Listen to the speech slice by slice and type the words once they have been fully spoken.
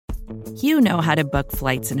You know how to book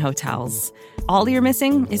flights and hotels. All you're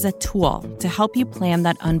missing is a tool to help you plan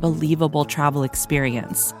that unbelievable travel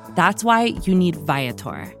experience. That's why you need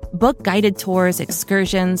Viator. Book guided tours,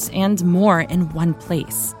 excursions, and more in one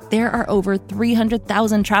place. There are over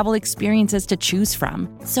 300,000 travel experiences to choose from,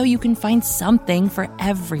 so you can find something for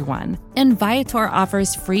everyone. And Viator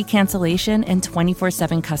offers free cancellation and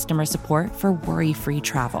 24/7 customer support for worry-free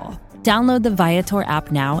travel. Download the Viator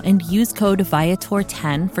app now and use code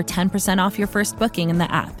Viator10 for 10% off your first booking in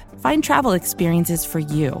the app. Find travel experiences for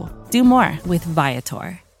you. Do more with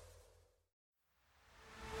Viator.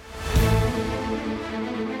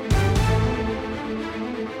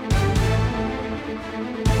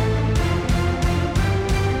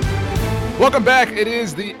 Welcome back. It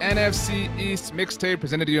is the NFC East Mixtape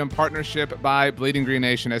presented to you in partnership by Bleeding Green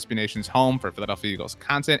Nation, SB Nation's home for Philadelphia Eagles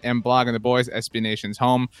content, and Blogging the Boys, SB Nation's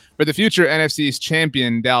home for the future NFC East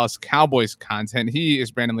champion Dallas Cowboys content. He is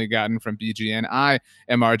Brandon Lee Gowton from BGN. I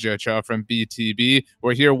am RJ Ochoa from BTB.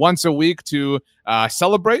 We're here once a week to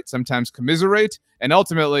celebrate, sometimes commiserate, and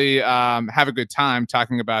ultimately have a good time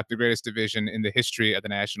talking about the greatest division in the history of the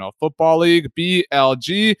National Football League,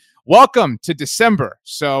 BLG. Welcome to December.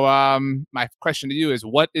 So my question to you is,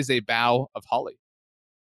 what is a bough of holly?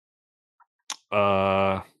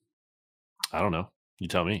 I don't know. You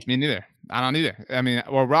tell me. Me neither. I don't either. I mean,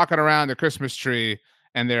 we're rocking around the Christmas tree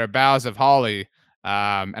and there are boughs of holly,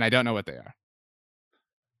 and I don't know what they are.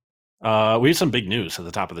 We have some big news at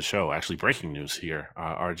the top of the show. Actually, breaking news here,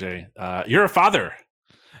 RJ. You're a father.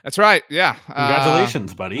 That's right. Yeah.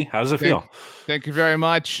 Congratulations, buddy. How does it feel? Thank you very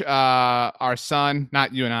much. Our son,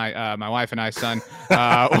 not you and I, my wife and I's son,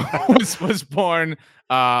 was born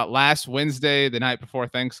last Wednesday, the night before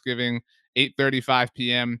Thanksgiving, 8:35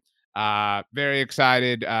 p.m. Very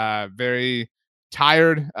excited, very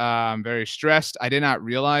tired, very stressed. I did not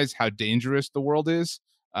realize how dangerous the world is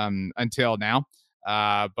until now.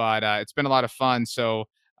 But it's been a lot of fun. So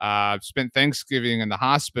spent Thanksgiving in the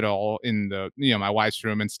hospital in the, my wife's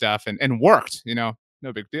room and stuff, and worked, no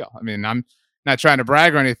big deal. I mean, I'm not trying to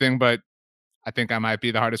brag or anything, but I think I might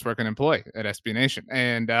be the hardest working employee at SB Nation.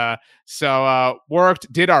 And so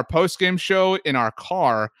worked, did our post-game show in our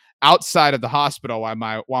car outside of the hospital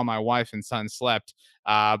while my wife and son slept.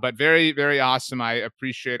 But very, very awesome. I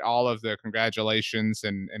appreciate all of the congratulations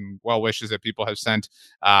and well wishes that people have sent.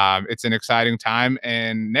 It's an exciting time.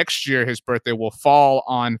 And next year, his birthday will fall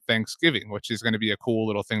on Thanksgiving, which is going to be a cool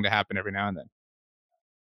little thing to happen every now and then.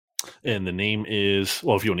 And the name is,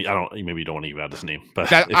 well, if you want, maybe you don't want to give out his name,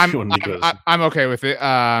 but I'm okay with it.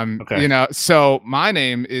 Okay. So my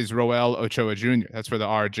name is Roel Ochoa Jr. That's where the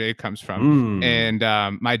RJ comes from. And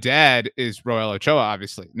my dad is Roel Ochoa,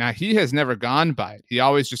 obviously. Now, he has never gone by it. He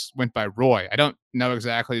always just went by Roy. I don't know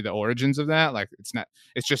exactly the origins of that. Like,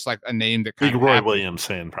 it's just like a name that kind of Roy Williams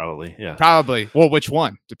fan, probably. Yeah. Probably. Well, which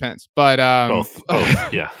one? Depends. But both.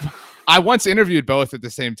 Yeah. I once interviewed both at the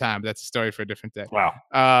same time. That's a story for a different day. Wow.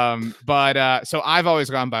 But so I've always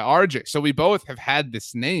gone by RJ. So we both have had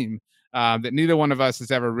this name that neither one of us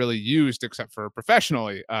has ever really used except for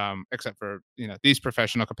professionally, except for, these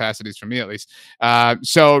professional capacities for me, at least.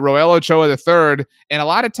 So Roel Ochoa the third, and a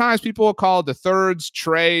lot of times people will call the thirds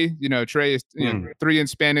Trey. Trey is three in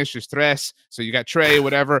Spanish is tres. So you got Trey,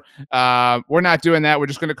 whatever. We're not doing that. We're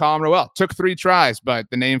just going to call him Roel. Took 3 tries, but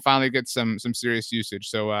the name finally gets some serious usage.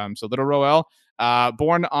 So so little Roel,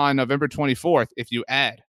 born on November 24th. If you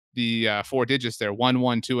add the 4 digits there, 1,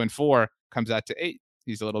 1, 2, and 4, comes out to 8.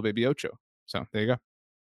 He's a little baby Ocho. So there you go.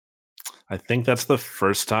 I think that's the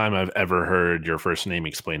first time I've ever heard your first name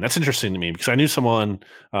explained. That's interesting to me because I knew someone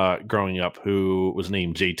growing up who was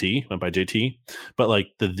named JT, went by JT, but like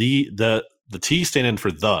the T standing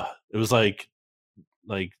for the. It was like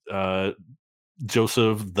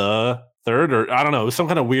Joseph the third, or I don't know. It was some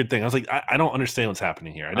kind of weird thing. I was like, I don't understand what's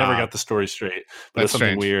happening here. I never got the story straight, but it's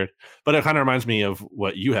something weird. But it kind of reminds me of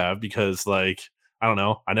what you have because like, I don't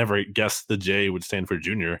know. I never guessed the J would stand for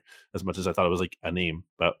junior as much as I thought it was like a name,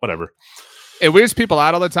 but whatever. It weirds people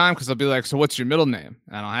out all the time because they'll be like, so what's your middle name?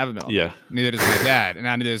 And I don't have a middle name. Neither does my dad, and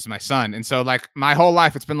neither does my son. And so like my whole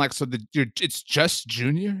life, it's been like, so it's just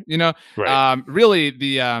junior, Right. Really,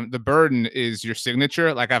 the burden is your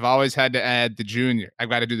signature. Like I've always had to add the junior.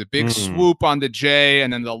 I've got to do the big swoop on the J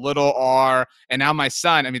and then the little R. And now my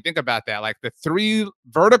son, I mean, think about that. Like the 3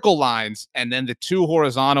 vertical lines and then the 2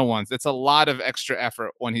 horizontal ones. That's a lot of extra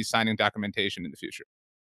effort when he's signing documentation in the future.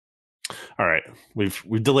 All right. We've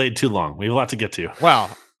delayed too long. We have a lot to get to. Well,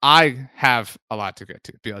 I have a lot to get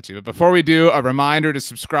to, BLG. But before we do, a reminder to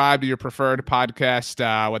subscribe to your preferred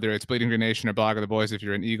podcast, whether it's Bleeding Green Nation or Blog of the Boys, if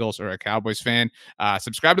you're an Eagles or a Cowboys fan.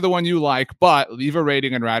 Subscribe to the one you like, but leave a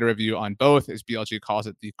rating and write a review on both, as BLG calls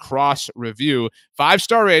it, the cross review.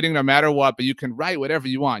 5-star rating, no matter what, but you can write whatever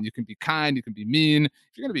you want. You can be kind, you can be mean.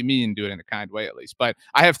 If you're going to be mean, do it in a kind way at least. But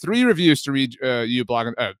I have 3 reviews to read read you,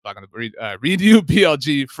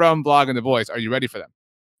 BLG, from Blog and the Boys. Are you ready for them?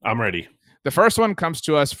 I'm ready. The first one comes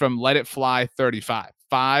to us from Let It Fly 35.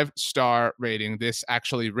 5-star rating. This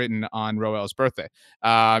actually written on Roel's birthday.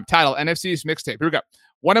 Title, NFC East Mixtape. Here we go.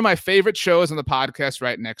 One of my favorite shows on the podcast,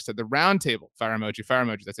 right next to the Roundtable. Fire emoji, fire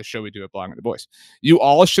emoji. That's a show we do at Blog and the Boys. You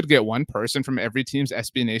all should get one person from every team's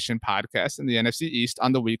SB Nation podcast in the NFC East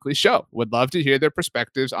on the weekly show. Would love to hear their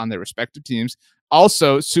perspectives on their respective teams.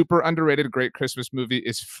 Also, super underrated great Christmas movie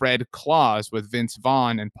is Fred Claus with Vince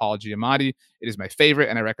Vaughn and Paul Giamatti. It is my favorite,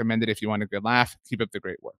 and I recommend it if you want a good laugh. Keep up the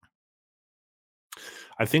great work.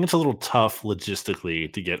 I think it's a little tough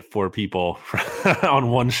logistically to get 4 people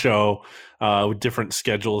on one show with different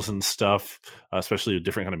schedules and stuff, especially with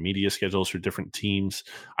different kind of media schedules for different teams.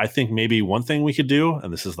 I think maybe one thing we could do,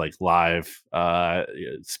 and this is like live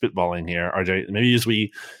spitballing here, RJ,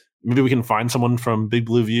 maybe we can find someone from Big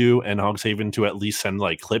Blue View and Hogs Haven to at least send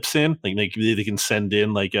like clips in. Like maybe they can send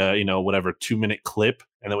in like a, whatever 2-minute clip,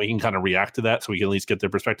 and then we can kind of react to that so we can at least get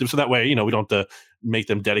their perspective. So that way, we don't have to make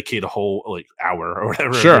them dedicate a whole like hour or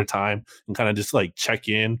whatever of their time and kind of just like check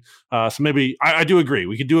in. So maybe I do agree.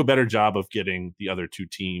 We could do a better job of getting the other 2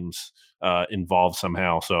 teams involved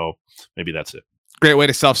somehow. So maybe that's it. Great way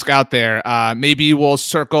to self-scout there. Maybe we'll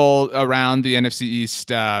circle around the NFC East,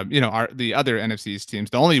 the other NFC East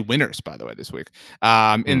teams, the only winners, by the way, this week,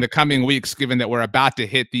 in the coming weeks, given that we're about to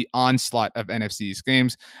hit the onslaught of NFC East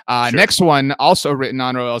games. Sure. Next one, also written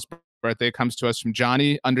on Roel's birthday, comes to us from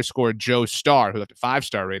Johnny_Joe Star, who left a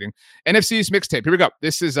 5-star rating. NFC East Mixtape. Here we go.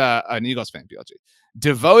 This is an Eagles fan, BLG.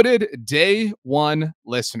 Devoted day 1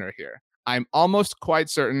 listener here. I'm almost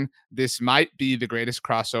quite certain this might be the greatest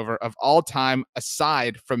crossover of all time,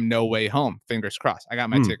 aside from No Way Home. Fingers crossed. I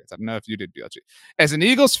got my tickets. I don't know if you did, BLG. As an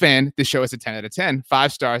Eagles fan, this show is a 10 out of 10,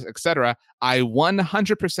 5 stars, etc. I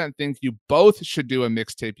 100% think you both should do a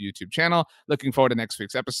mixtape YouTube channel. Looking forward to next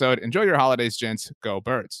week's episode. Enjoy your holidays, gents. Go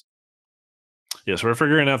Birds. Yeah, so we're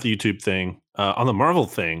figuring out the YouTube thing. On the Marvel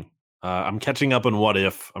thing, I'm catching up on What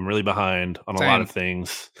If. I'm really behind on a lot of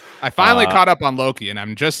things. I finally caught up on Loki, and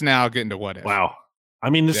I'm just now getting to What If. Wow. I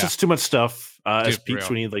mean, this is too much stuff. As Pete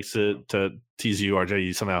Sweeney likes to tease you, RJ,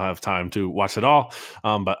 you somehow have time to watch it all.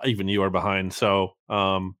 But even you are behind. So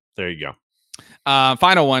there you go.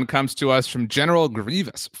 Final one comes to us from General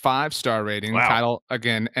Grievous, 5-star rating. Wow. Title,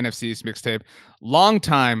 again, NFC East Mixtape. Long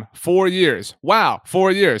time, 4 years. Wow,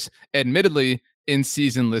 4 years. Admittedly,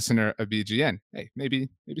 in-season listener of BGN. Hey, maybe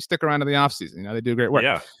stick around to the offseason. They do great work.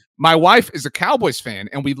 Yeah. My wife is a Cowboys fan,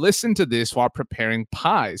 and we listened to this while preparing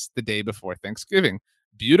pies the day before Thanksgiving.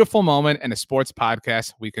 Beautiful moment and a sports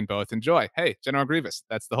podcast we can both enjoy. Hey, General Grievous,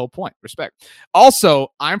 that's the whole point. Respect. Also,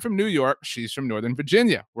 I'm from New York. She's from Northern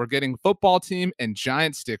Virginia. We're getting football team and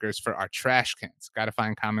Giant stickers for our trash cans. Got to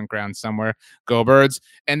find common ground somewhere. Go Birds.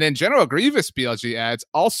 And then General Grievous, BLG adds,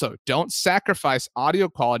 also, don't sacrifice audio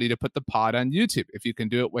quality to put the pod on YouTube. If you can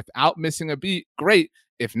do it without missing a beat, great.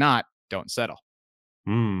 If not, don't settle.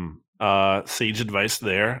 Sage advice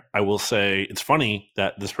there. I will say it's funny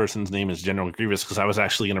that this person's name is General Grievous, because I was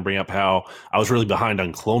actually going to bring up how I was really behind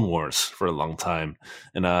on Clone Wars for a long time,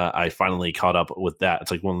 and I finally caught up with that. It's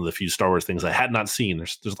like one of the few Star Wars things I had not seen.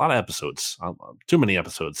 There's a lot of episodes, too many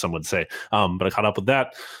episodes, some would say, but I caught up with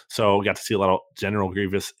that, so we got to see a lot of General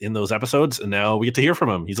Grievous in those episodes, and now we get to hear from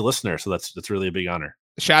him. He's a listener, so that's really a big honor.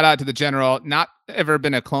 Shout out to the General. Not ever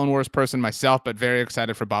been a Clone Wars person myself, but very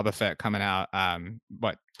excited for Boba Fett coming out.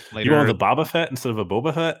 Later? You want the Boba Fett instead of a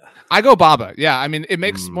Boba Fett? I go Boba. Yeah, I mean, it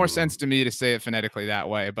makes more sense to me to say it phonetically that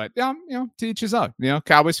way. But to each his own.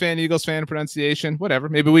 Cowboys fan, Eagles fan, pronunciation, whatever.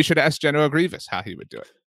 Maybe we should ask General Grievous how he would do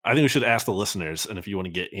it. I think we should ask the listeners, and if you want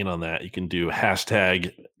to get in on that, you can do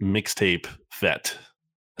hashtag mixtape Fett.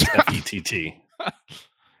 FETT.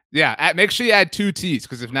 Yeah, make sure you add 2 T's,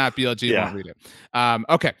 because if not, BLG won't read it.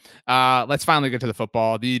 Okay, let's finally get to the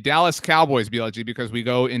football. The Dallas Cowboys, BLG, because we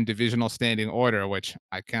go in divisional standing order, which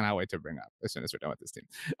I cannot wait to bring up as soon as we're done with this team.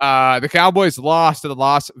 The Cowboys lost to the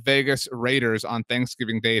Las Vegas Raiders on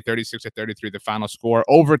Thanksgiving Day, 36-33, the final score.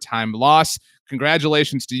 Overtime loss.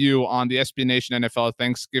 congratulations to you on the SB Nation NFL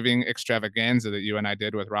Thanksgiving extravaganza that you and I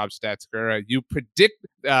did with Rob Statsgura. You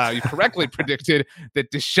correctly predicted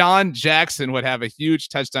that Deshaun Jackson would have a huge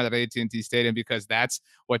touchdown at AT&T Stadium because that's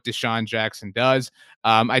what Deshaun Jackson does.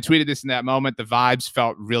 I tweeted this in that moment. The vibes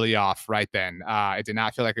felt really off right then. It did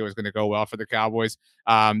not feel like it was going to go well for the Cowboys.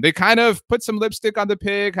 They kind of put some lipstick on the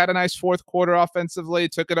pig, had a nice fourth quarter offensively,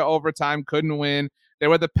 took it to overtime, couldn't win. There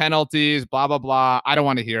were the penalties, blah, blah, blah. I don't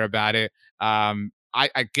want to hear about it.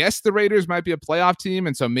 I guess the Raiders might be a playoff team,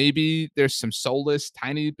 and so maybe there's some soulless,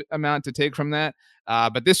 tiny amount to take from that.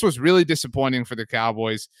 But this was really disappointing for the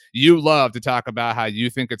Cowboys. You love to talk about how you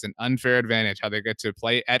think it's an unfair advantage, how they get to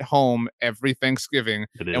play at home every Thanksgiving.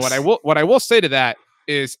 And what I will say to that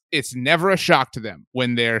is it's never a shock to them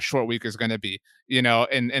when their short week is going to be,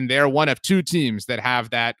 and they're one of two teams that have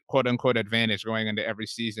that quote unquote advantage going into every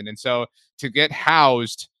season. And so to get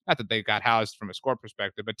housed, not that they got housed from a score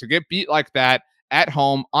perspective, but to get beat like that at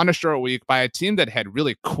home on a short week by a team that had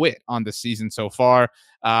really quit on the season so far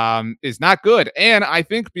is not good. And I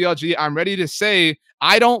think, BLG, I'm ready to say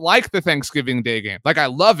I don't like the Thanksgiving Day game. Like, I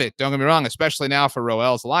love it, don't get me wrong, especially now for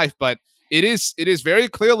Roel's life, but it is very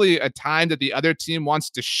clearly a time that the other team wants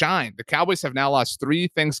to shine. The Cowboys have now lost 3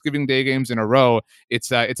 Thanksgiving Day games in a row.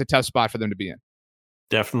 It's a tough spot for them to be in.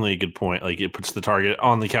 Definitely a good point. Like, it puts the target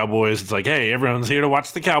on the Cowboys. It's like, hey, everyone's here to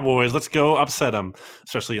watch the Cowboys. Let's go upset them,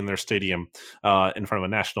 especially in their stadium in front of a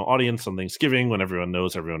national audience on Thanksgiving when everyone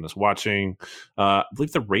knows everyone is watching. I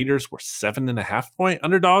believe the Raiders were 7.5-point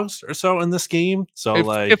underdogs or so in this game. So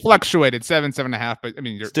it fluctuated 7.5, but I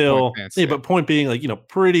mean, you're still, but point being, like,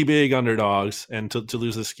 pretty big underdogs, and to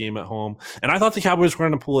lose this game at home. And I thought the Cowboys were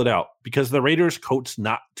going to pull it out because the Raiders coached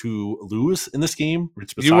not to lose in this game.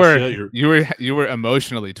 You were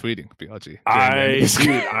emotionally tweeting, BLG.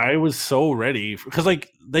 I was so ready because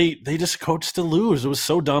they just coached to lose. It was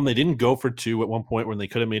so dumb. They didn't go for 2 at one point when they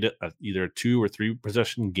could have made it either a 2 or 3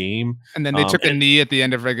 possession game. And then they took a knee at the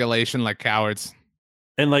end of regulation like cowards.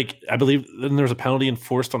 And I believe then there was a penalty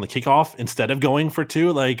enforced on the kickoff instead of going for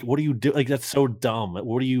 2. Like, what do you do? Like, that's so dumb.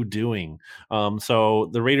 What are you doing? So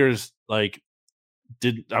the Raiders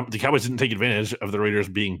the Cowboys didn't take advantage of the Raiders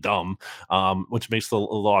being dumb, which makes the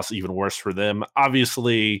loss even worse for them.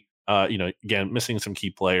 Obviously, again, missing some key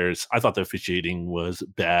players. I thought the officiating was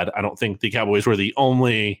bad. I don't think the Cowboys were the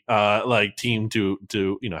only team to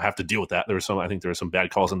have to deal with that. I think there were some bad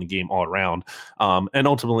calls in the game all around, and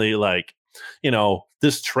ultimately,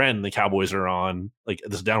 this trend the Cowboys are on,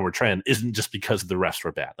 this downward trend, isn't just because the refs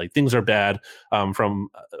were bad. Like, things are bad from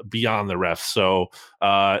beyond the refs. So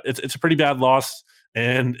it's a pretty bad loss.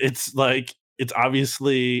 And it's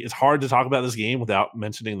obviously it's hard to talk about this game without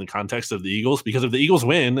mentioning the context of the Eagles, because if the Eagles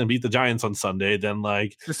win and beat the Giants on Sunday, then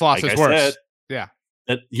this loss is worse. The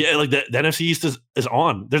NFC East is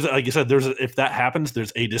on. There's, like you said, if that happens,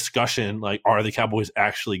 there's a discussion are the Cowboys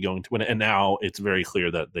actually going to win it? And now it's very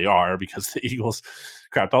clear that they are, because the Eagles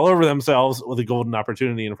crapped all over themselves with a golden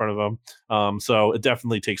opportunity in front of them. So it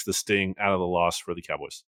definitely takes the sting out of the loss for the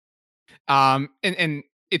Cowboys. And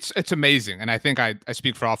it's amazing. And I think I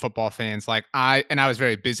speak for all football fans. I was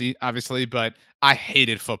very busy, obviously, but I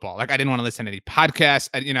hated football. I didn't want to listen to any podcasts,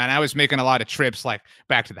 and I was making a lot of trips,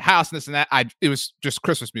 back to the house and this and that. It was just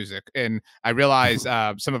Christmas music. And I realize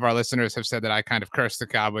some of our listeners have said that I kind of cursed the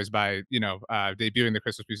Cowboys by, debuting the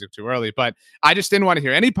Christmas music too early, but I just didn't want to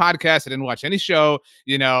hear any podcast. I didn't watch any show.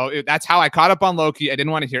 That's how I caught up on Loki. I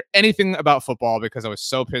didn't want to hear anything about football because I was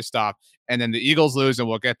so pissed off. And then the Eagles lose, and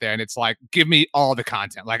we'll get there. And it's give me all the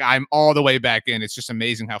content. I'm all the way back in. It's just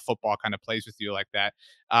amazing how football kind of plays with you like that.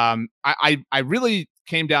 I really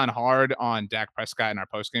came down hard on Dak Prescott in our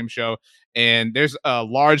postgame show, and there's a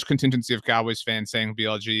large contingency of Cowboys fans saying,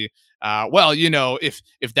 BLG,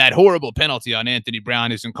 if that horrible penalty on Anthony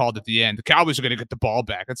Brown isn't called at the end, the Cowboys are going to get the ball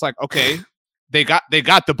back. It's okay, they got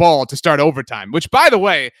the ball to start overtime. Which, by the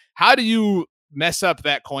way, how do you mess up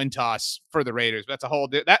that coin toss for the Raiders? That's a whole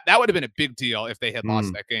that would have been a big deal if they had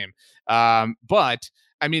lost that game. But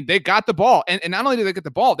I mean, they got the ball, and not only did they get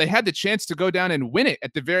the ball, they had the chance to go down and win it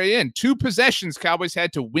at the very end. 2 possessions Cowboys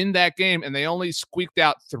had to win that game, and they only squeaked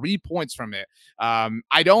out 3 points from it.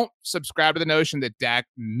 I don't subscribe to the notion that Dak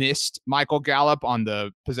missed Michael Gallup on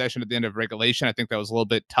the possession at the end of regulation. I think that was a little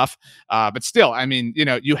bit tough, but still, I mean,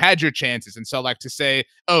 you had your chances, and so to say,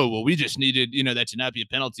 oh, well, we just needed, that to not be a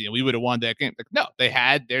penalty, and we would have won that game. No, they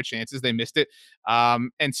had their chances, they missed it,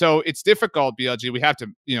 and so it's difficult, BLG. We have to,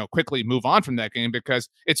 quickly move on from that game because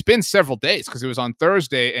it's been several days, because it was on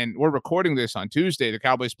Thursday and we're recording this on Tuesday. The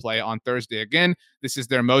Cowboys play on Thursday again. This is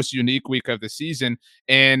their most unique week of the season.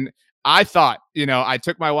 And I thought, I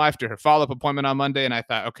took my wife to her follow-up appointment on Monday, and I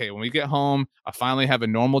thought, okay, when we get home, I'll finally have a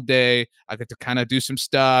normal day. I get to kind of do some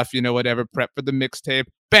stuff, whatever, prep for the mixtape.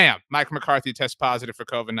 Bam! Mike McCarthy tests positive for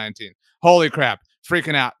COVID-19. Holy crap.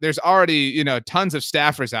 Freaking out. There's already, tons of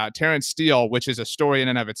staffers out. Terrence Steele, which is a story in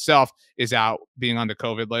and of itself, is out being on the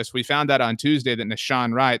COVID list. We found out on Tuesday that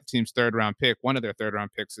Nashawn Wright, the team's third-round pick, one of their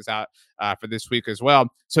third-round picks, is out for this week as well.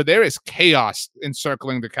 So there is chaos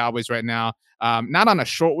encircling the Cowboys right now. Not on a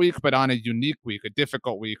short week, but on a unique week, a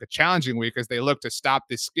difficult week, a challenging week as they look to stop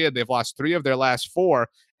this skid. They've lost 3 of their last 4.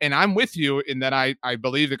 And I'm with you in that I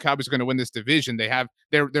believe the Cowboys are going to win this division. They have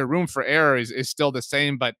their room for error is still the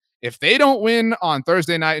same, but if they don't win on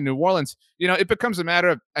Thursday night in New Orleans, it becomes a matter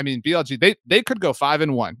of, BLG, they could go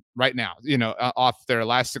 5-1 right now, off their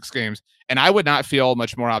last 6 games. And I would not feel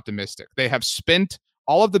much more optimistic. They have spent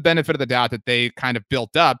all of the benefit of the doubt that they kind of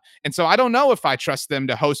built up. And so I don't know if I trust them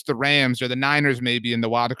to host the Rams or the Niners maybe in the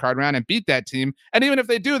wild card round and beat that team. And even if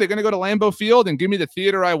they do, they're going to go to Lambeau Field and give me the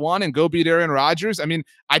theater I want and go beat Aaron Rodgers.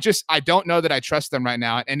 I don't know that I trust them right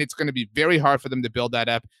now. And it's going to be very hard for them to build that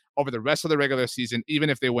up over the rest of the regular season, even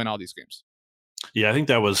if they win all these games. Yeah, I think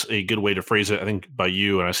that was a good way to phrase it. I think by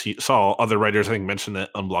you, and I saw other writers, I think, mention that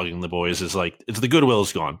unblogging the boys is like, it's the goodwill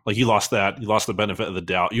is gone. Like, you lost that. You lost the benefit of the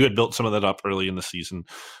doubt. You had built some of that up early in the season.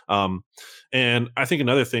 And I think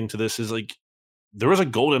another thing to this is, like, there was a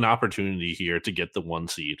golden opportunity here to get the 1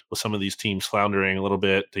 seed with some of these teams floundering a little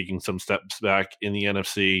bit, taking some steps back in the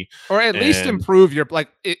NFC. Or at least improve your,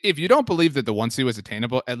 if you don't believe that the 1 seed was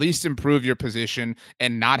attainable, at least improve your position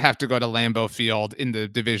and not have to go to Lambeau Field in the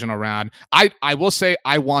divisional round. I will say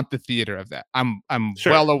I want the theater of that. I'm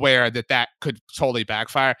sure. Well aware that could totally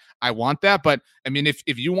backfire. I want that. But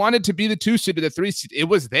if you wanted to be the 2 seed or the 3 seed, it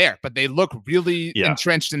was there, but they look really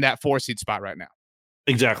entrenched in that 4 seed spot right now.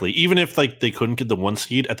 Exactly. Even if they couldn't get the 1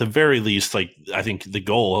 seed, at the very least, I think the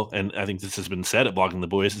goal, and I think this has been said at Blogging the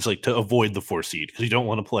Boys, is to avoid the 4 seed, because you don't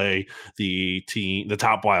want to play the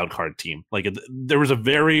top wild card team. There was a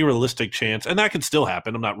very realistic chance, and that could still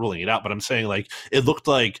happen. I'm not ruling it out, but I'm saying it looked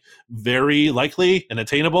like very likely and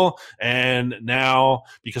attainable. And now,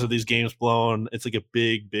 because of these games blown, it's like a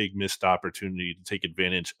big, big missed opportunity to take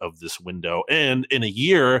advantage of this window. And in a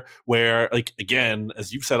year where, again,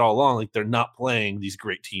 as you've said all along, they're not playing these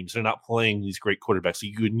great teams. They're not playing these great quarterbacks. So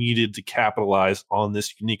you needed to capitalize on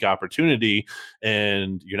this unique opportunity,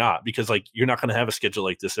 and you're not, because you're not going to have a schedule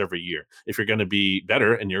like this every year. If you're going to be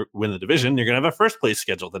better and you win the division, you're going to have a first place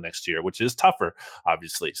schedule the next year, which is tougher,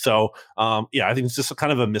 obviously. So I think it's just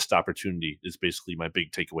kind of a missed opportunity is basically my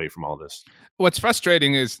big takeaway from all this. What's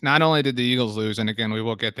frustrating is not only did the Eagles lose, and again, we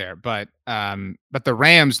will get there, but the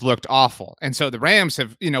Rams looked awful. And so the Rams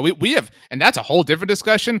have, we have, and that's a whole different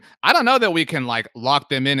discussion. I don't know that we can lock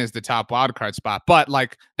them in as the top wild card spot, but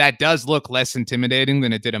that does look less intimidating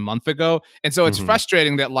than it did a month ago. And so it's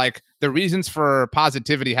frustrating that the reasons for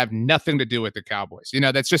positivity have nothing to do with the Cowboys.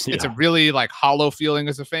 That's just, it's a really hollow feeling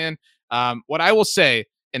as a fan. What I will say,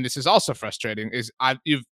 and this is also frustrating, is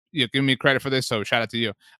you've given me credit for this, so shout out to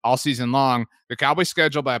you. All season long, the Cowboys'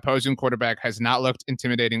 schedule by opposing quarterback has not looked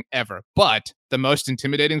intimidating ever. But the most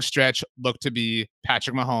intimidating stretch looked to be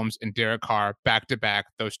Patrick Mahomes and Derek Carr back-to-back,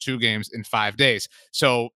 those 2 games in 5 days.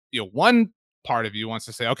 So, one part of you wants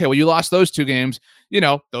to say, okay, well, you lost those 2 games.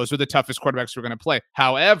 Those were the toughest quarterbacks we're going to play.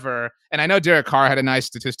 However, and I know Derek Carr had a nice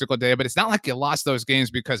statistical day, but it's not like you lost those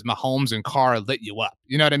games because Mahomes and Carr lit you up.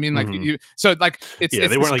 You know what I mean? They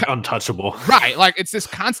weren't untouchable. Right. It's this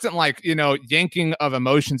constant, yanking of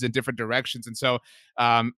emotions in different directions. And so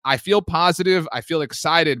I feel positive. I feel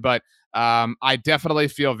excited, but I definitely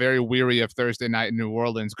feel very weary of Thursday night in New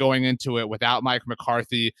Orleans going into it without Mike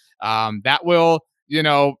McCarthy. That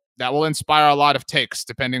will inspire a lot of takes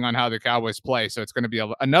depending on how the Cowboys play. So it's going to be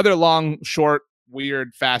another long, short,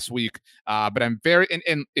 weird, fast week. But I'm very,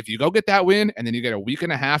 and if you go get that win and then you get a week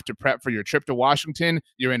and a half to prep for your trip to Washington,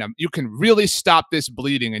 you can really stop this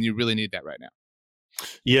bleeding, and you really need that right now.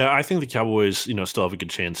 Yeah, I think the Cowboys, still have a good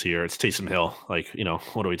chance here. It's Taysom Hill.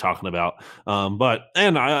 What are we talking about? But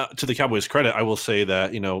to the Cowboys' credit, I will say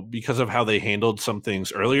that, because of how they handled some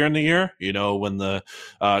things earlier in the year, when the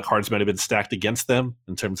cards might have been stacked against them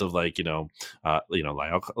in terms of Lyle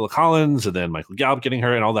Collins and then Michael Gallup getting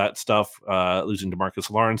hurt and all that stuff, losing DeMarcus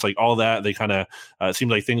Lawrence, all that, they kind of seemed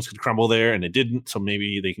like things could crumble there, and it didn't. So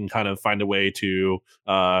maybe they can kind of find a way to,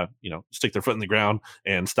 stick their foot in the ground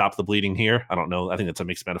and stop the bleeding here. I don't know. I think it's a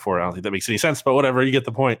mixed metaphor. I don't think that makes any sense, but whatever, you get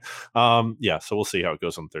the point. So we'll see how it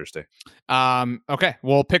goes on Thursday. Okay,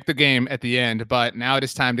 we'll pick the game at the end, but now it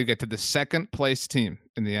is time to get to the second place team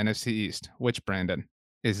in the NFC East, which, Brandon,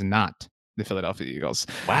 is not The Philadelphia Eagles.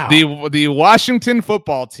 Wow. The Washington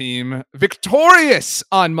football team victorious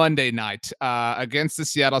on Monday night against the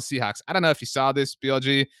Seattle Seahawks. I don't know if you saw this,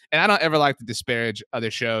 BLG, and I don't ever like to disparage other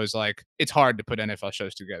shows. Like, it's hard to put NFL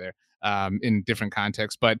shows together in different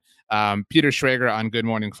contexts. But Peter Schrager on Good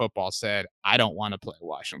Morning Football said, I don't want to play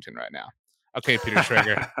Washington right now. Okay, Peter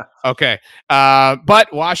Schrager. Okay.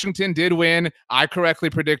 But Washington did win. I correctly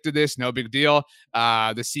predicted this. No big deal.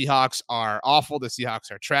 The Seahawks are awful. The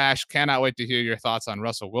Seahawks are trash. Cannot wait to hear your thoughts on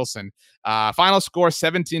Russell Wilson. Final score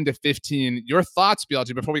 17-15. Your thoughts,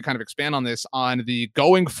 BLG, before we kind of expand on this, on the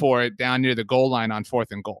going for it down near the goal line on 4th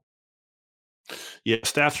and goal. Yeah,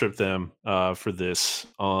 Stats Trip them for this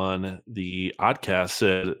on the Oddcast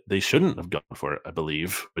said they shouldn't have gone for it, I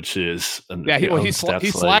believe, which is he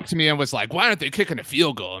slacked me and was like, why aren't they kicking a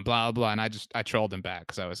field goal and blah blah, and I trolled him back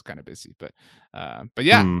because I was kind of busy, but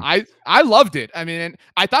yeah, I loved it. I mean,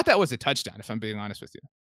 I thought that was a touchdown, if I'm being honest with you.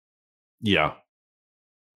 Yeah.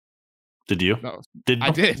 Did you? No,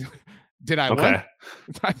 I did. Did I win?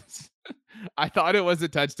 I thought it was a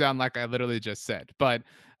touchdown, like I literally just said, but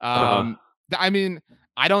I mean,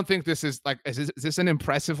 I don't think this is like, is this an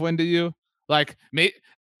impressive win to you? Like,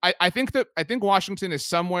 I think Washington is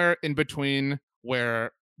somewhere in between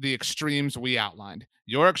where the extremes we outlined.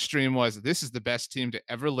 Your extreme was, this is the best team to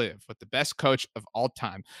ever live with the best coach of all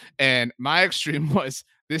time. And my extreme was,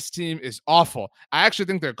 this team is awful. I actually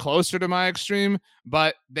think they're closer to my extreme,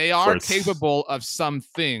 but they are capable of some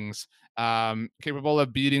things, capable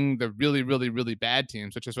of beating the really, really, really bad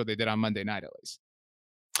teams, which is what they did on Monday night, at least.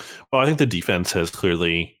 Well, I think the defense has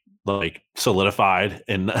clearly solidified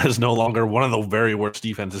and is no longer one of the very worst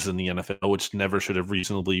defenses in the NFL, which never should have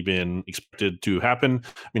reasonably been expected to happen.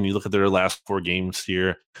 I mean, you look at their last 4 games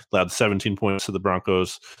here, allowed 17 points to the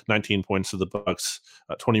Broncos, 19 points to the Bucs,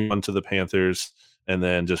 21 to the Panthers, and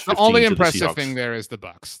then just 15 the only to impressive the Seahawks. Thing there is the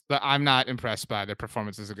Bucs. I'm not impressed by their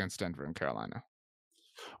performances against Denver and Carolina.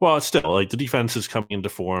 Well, it's still the defense is coming into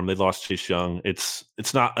form. They lost Chase Young. It's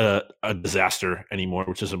not a disaster anymore,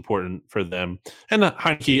 which is important for them. And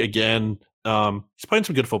Heineke again, he's playing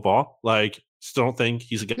some good football. Still don't think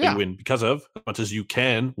he's a guy you win because of, as much as you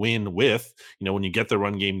can win with. When you get the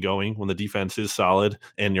run game going, when the defense is solid,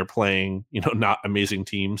 and you're playing not amazing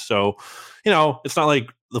teams. So it's not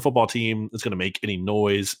like the football team is going to make any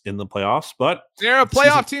noise in the playoffs, but they're a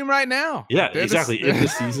playoff team right now. Yeah, exactly. If the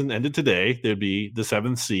season ended today, they'd be the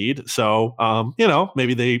 7th seed. So,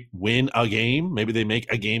 maybe they win a game. Maybe they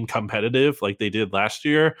make a game competitive like they did last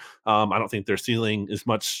year. I don't think their ceiling is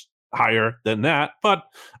much higher than that. But,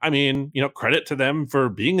 I mean, credit to them for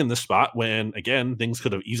being in this spot when, again, things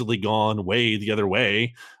could have easily gone way the other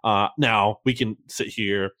way. Now, we can sit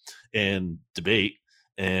here and debate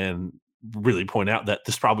and really point out that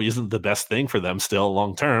this probably isn't the best thing for them still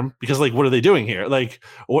long term, because what are they doing here?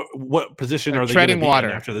 What position are they treading be water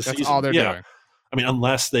in after this That's season? all they're doing. I mean,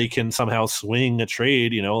 unless they can somehow swing a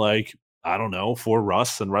trade, I don't know, for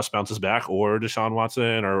Russ and Russ bounces back, or Deshaun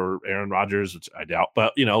Watson or Aaron Rodgers, which I doubt,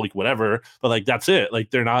 but whatever. But that's it.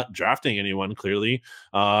 They're not drafting anyone clearly.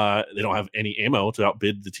 They don't have any ammo to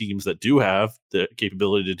outbid the teams that do have the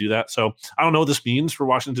capability to do that. So I don't know what this means for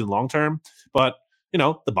Washington long term, but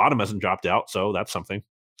the bottom hasn't dropped out, so that's something.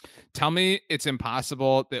 Tell me it's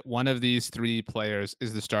impossible that one of these 3 players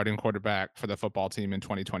is the starting quarterback for the football team in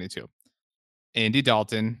 2022. Andy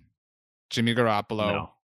Dalton, Jimmy Garoppolo,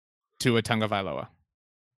 Tua Tagovailoa.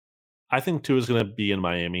 I think Tua is going to be in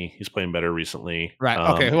Miami. He's playing better recently. Right.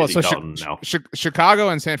 Okay. Well, so Chicago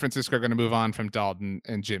and San Francisco are going to move on from Dalton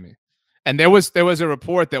and Jimmy. And there was a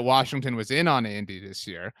report that Washington was in on Andy this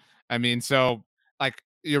year. I mean, so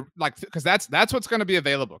you're because that's what's going to be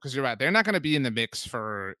available, because you're right, they're not going to be in the mix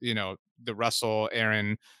for the Russell,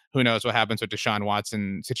 Aaron, who knows what happens with Deshaun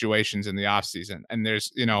Watson situations in the offseason, and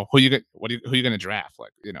there's who you going to draft,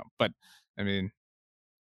 but I mean,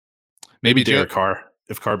 maybe Derek Carr,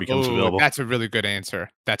 if Carr becomes available. That's a really good answer.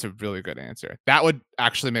 That would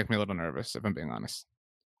actually make me a little nervous, if I'm being honest.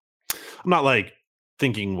 I'm not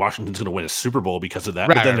thinking Washington's going to win a Super Bowl because of that,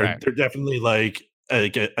 but then they're definitely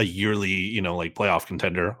a yearly, playoff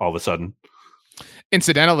contender all of a sudden.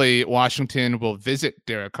 Incidentally, Washington will visit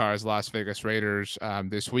Derek Carr's Las Vegas Raiders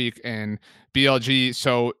this week, and BLG.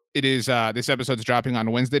 So it is. This episode's dropping on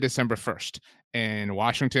Wednesday, December 1st, and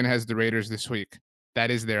Washington has the Raiders this week. That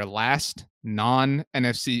is their last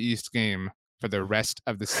non-NFC East game for the rest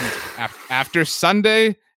of the season. After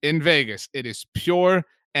Sunday in Vegas, it is pure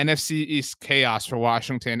NFC East chaos for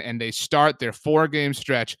Washington, and they start their 4-game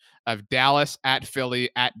stretch of Dallas at Philly,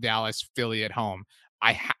 at Dallas, Philly at home.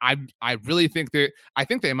 I really think I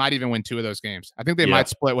think they might even win 2 of those games. I think they might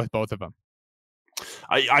split with both of them.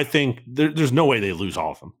 I think there's no way they lose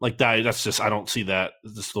all of them. Like that's just, I don't see that.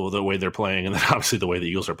 Just the way they're playing, and then obviously the way the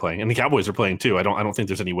Eagles are playing, and the Cowboys are playing too. I don't think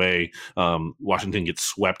there's any way Washington gets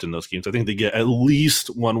swept in those games. I think they get at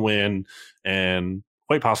least one win, and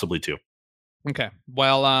quite possibly two. Okay.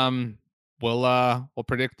 Well, we'll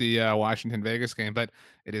predict the Washington Vegas game, but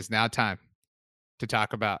it is now time to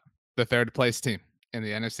talk about the third place team in the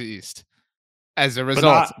NFC East. As a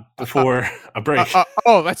result, but not before a break.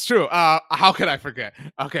 Oh, that's true. How could I forget?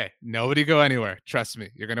 Okay, nobody go anywhere. Trust me,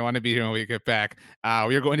 you're going to want to be here when we get back.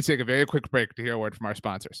 We are going to take a very quick break to hear a word from our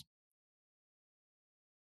sponsors.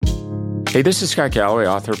 Hey, this is Scott Galloway,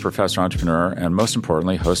 author, professor, entrepreneur, and most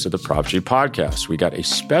importantly, host of the Prop G podcast. We got a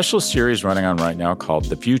special series running on right now called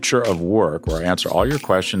The Future of Work, where I answer all your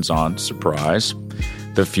questions on, surprise,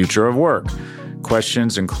 the future of work.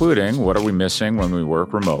 Questions including, what are we missing when we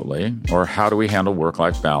work remotely? Or how do we handle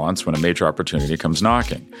work-life balance when a major opportunity comes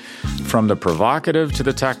knocking? From the provocative to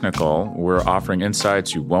the technical, we're offering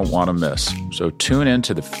insights you won't want to miss. So tune in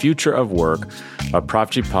to The Future of Work, a Prop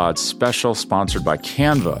G Pod special sponsored by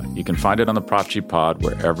Canva. You can find it on the Prop G Pod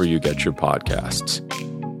wherever you get your podcasts.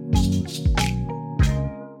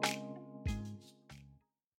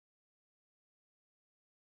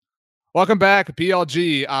 Welcome back,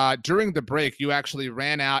 BLG. During the break, you actually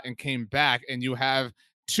ran out and came back, and you have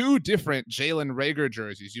two different Jalen Reagor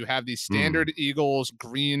jerseys. You have the standard Eagles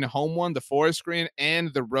green home one, the forest green,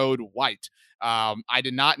 and the road white. I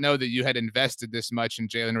did not know that you had invested this much in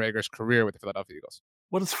Jalen Reagor's career with the Philadelphia Eagles.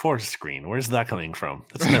 What is forest green? Where's that coming from?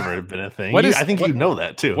 That's never been a thing. I think you know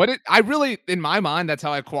that too. I really, in my mind, that's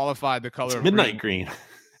how I qualified the color. It's midnight green.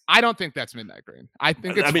 I don't think that's midnight green. I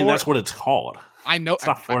think it's. That's what it's called. I know. It's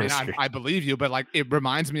not forest green. I believe you, but like it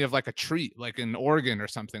reminds me of like a tree, like in Oregon or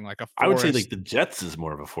something, like a forest. I would say like the Jets is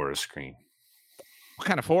more of a forest green. What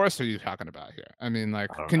kind of forest are you talking about here? I mean, like,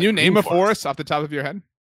 can you name a forest off the top of your head?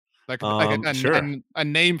 Like a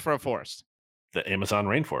name for a forest. The Amazon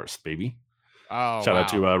rainforest, baby. Oh, shout out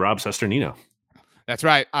to Rob Sesternino. That's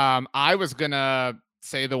right. I was gonna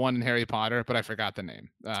say the one in Harry Potter, but I forgot the name.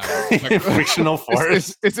 Fictional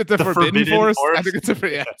forest. Is it the Forbidden Forest? I think it's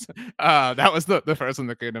that was the first one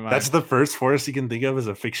that came to mind. That's the first forest you can think of as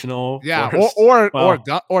a fictional. Forest.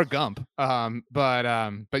 or Gump.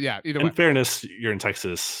 But yeah. Either way. In fairness, you're in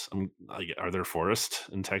Texas. Are there forests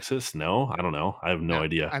in Texas? No, I don't know. I have no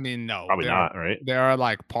idea. I mean, no, probably not. Right? There are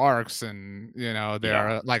like parks and there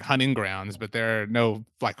are like hunting grounds, but there are no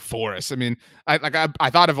like forests. I mean, I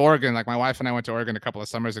thought of Oregon. Like my wife and I went to Oregon a couple of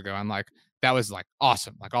summers ago, and like that was like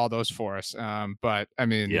awesome, like all those forests. But I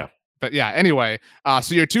mean, yeah. But yeah, anyway,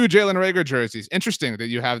 so your two Jalen Reagor jerseys. Interesting that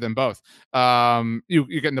you have them both. You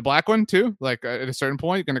getting the black one too? Like at a certain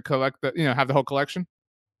point, you're gonna collect have the whole collection.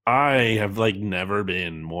 I have like never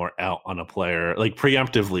been more out on a player, like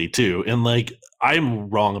preemptively too. And like I'm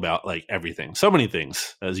wrong about like everything. So many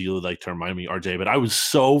things, as you would like to remind me, RJ, but I was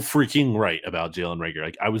so freaking right about Jalen Reagor.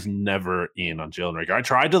 Like I was never in on Jalen Reagor. I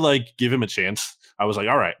tried to like give him a chance. I was like,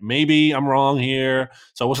 all right, maybe I'm wrong here.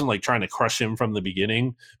 So I wasn't like trying to crush him from the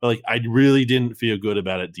beginning, but like I really didn't feel good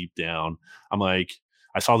about it deep down. I'm like,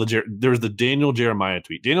 I saw there was the Daniel Jeremiah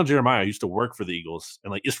tweet. Daniel Jeremiah used to work for the Eagles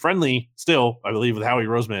and like is friendly still, I believe, with Howie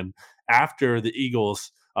Roseman after the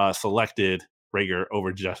Eagles selected Reagor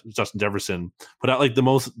over Justin Jefferson. Put out like the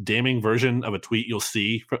most damning version of a tweet you'll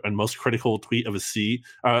see, and most critical tweet of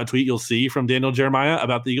a tweet you'll see from Daniel Jeremiah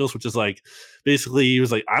about the Eagles, which is like basically he was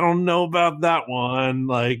like, I don't know about that one.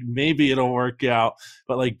 Like maybe it'll work out,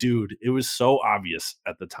 but like, dude, it was so obvious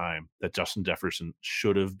at the time that Justin Jefferson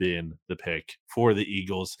should have been the pick for the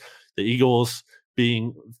Eagles. The Eagles,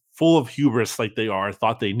 being full of hubris like they are,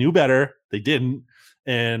 thought they knew better. They didn't,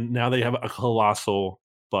 and now they have a colossal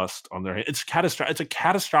bust on their hand. It's catastrophic. It's a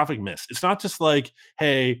catastrophic miss. It's not just like,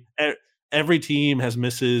 hey, every team has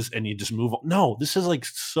misses and you just move on. No, this is like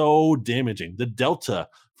so damaging. The delta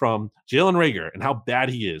from Jalen Reagor and how bad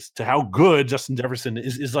he is to how good Justin Jefferson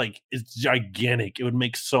is like, it's gigantic. It would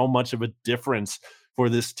make so much of a difference for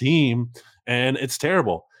this team, and it's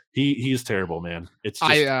terrible. He is terrible, man. It's just,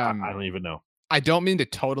 I don't even know. I don't mean to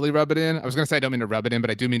totally rub it in. I was going to say I don't mean to rub it in, but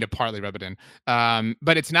I do mean to partly rub it in.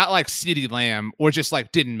 But it's not like CeeDee Lamb or just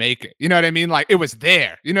like didn't make it. You know what I mean? Like it was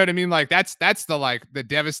there. You know what I mean? Like that's the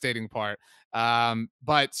devastating part.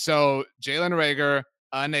 But so Jalen Reagor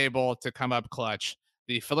unable to come up clutch.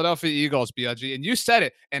 The Philadelphia Eagles, BLG, and you said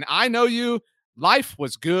it, and I know you. Life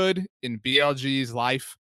was good in BLG's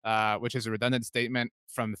life, which is a redundant statement,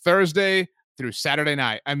 from Thursday through Saturday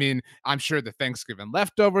night. I mean, I'm sure the Thanksgiving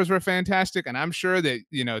leftovers were fantastic, and I'm sure that,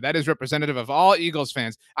 that is representative of all Eagles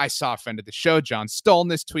fans. I saw a friend of the show, John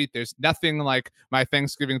Stolness, tweet, there's nothing like my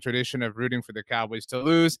Thanksgiving tradition of rooting for the Cowboys to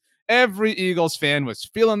lose. Every Eagles fan was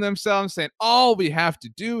feeling themselves, saying all we have to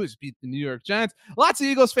do is beat the New York Giants. Lots of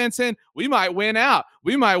Eagles fans saying we might win out.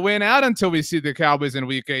 We might win out until we see the Cowboys in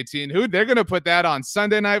Week 18. They're going to put that on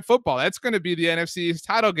Sunday Night Football. That's going to be the NFC East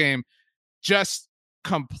title game. Just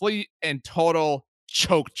complete and total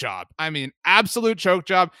choke job. I mean, absolute choke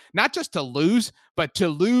job. Not just to lose, but to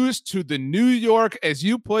lose to the New York, as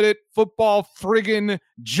you put it, football friggin'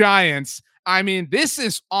 Giants. I mean, this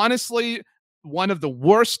is honestly one of the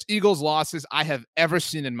worst Eagles losses I have ever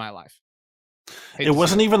seen in my life. It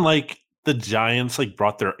wasn't even like the Giants like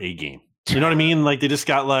brought their A game. You know what I mean? Like they just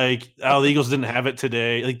got like, oh, the Eagles didn't have it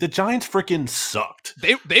today. Like the Giants freaking sucked.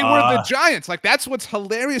 They were the Giants. Like that's what's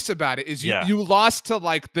hilarious about it is you lost to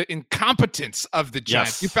like the incompetence of the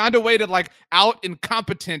Giants. Yes. You found a way to like out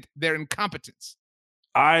incompetent their incompetence.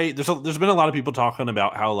 There's been a lot of people talking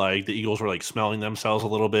about how like the Eagles were like smelling themselves a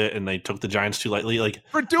little bit and they took the Giants too lightly. Like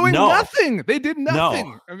for doing nothing. They did nothing.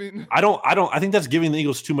 No. I mean, I think that's giving the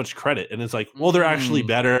Eagles too much credit. And it's like, well, they're actually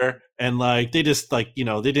better. And like they just like, you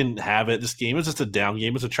know, they didn't have it. This game was just a down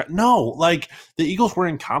game. It was no, like the Eagles were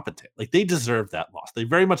incompetent. Like they deserved that loss. They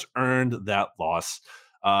very much earned that loss.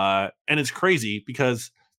 And it's crazy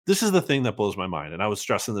because this is the thing that blows my mind, and I was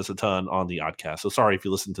stressing this a ton on the Oddcast. So sorry if you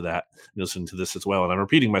listen to that, you listen to this as well, and I'm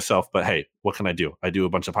repeating myself. But hey, what can I do? I do a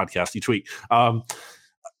bunch of podcasts each week, and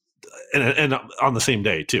on the same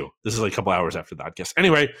day too. This is like a couple hours after the Oddcast.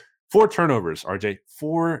 Anyway, 4 turnovers, RJ.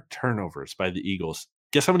 4 turnovers by the Eagles.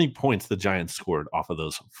 Guess how many points the Giants scored off of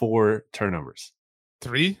those 4 turnovers?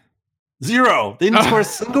 3? 0. They didn't score a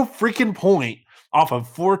single freaking point off of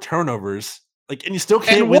 4 turnovers. Like, and you still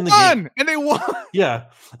can't win the game. And they won. Yeah.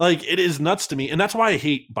 Like, it is nuts to me. And that's why I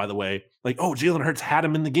hate, by the way, like, oh, Jalen Hurts had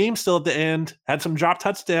him in the game still at the end, had some drop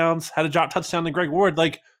touchdowns, had a drop touchdown to Greg Ward.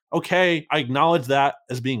 Like, okay, I acknowledge that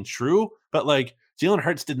as being true, but like, Jalen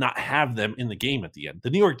Hurts did not have them in the game at the end.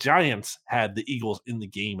 The New York Giants had the Eagles in the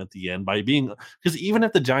game at the end because even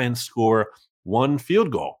if the Giants score 1 field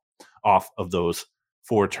goal off of those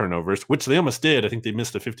 4 turnovers, which they almost did. I think they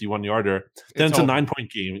missed a 51-yarder. Then it's a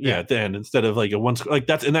 9-point game. Yeah, at the end instead of like a 1 like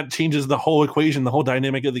that's, and that changes the whole equation, the whole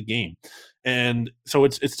dynamic of the game. And so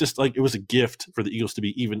it's just like it was a gift for the Eagles to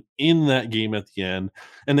be even in that game at the end,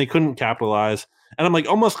 and they couldn't capitalize. And I'm like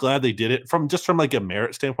almost glad they did it from like a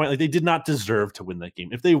merit standpoint. Like they did not deserve to win that game.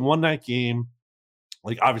 If they won that game,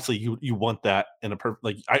 like obviously you want that in a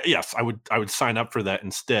I would sign up for that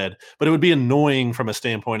instead, but it would be annoying from a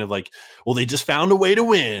standpoint of like, well, they just found a way to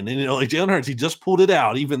win, and you know, like Jalen Hurts, he just pulled it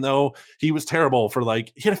out, even though he was terrible for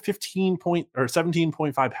like he had a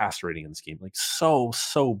 17.5 passer rating in this game, like so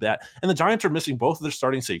bad. And the Giants are missing both of their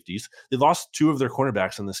starting safeties. They lost 2 of their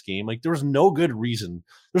cornerbacks in this game. Like there was no good reason.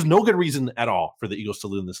 There's no good reason at all for the Eagles to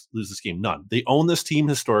lose this game. None. They own this team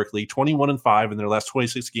historically, 21-5 in their last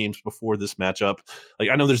 26 games before this matchup. Like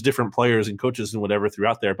I know there's different players and coaches and whatever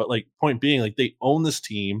throughout there, but like point being, like they own this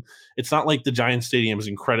team. It's not like the Giants Stadium is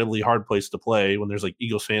an incredibly hard place to play when there's like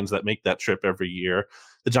Eagles fans that make that trip every year.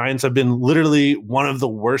 The Giants have been literally one of the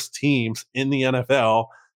worst teams in the NFL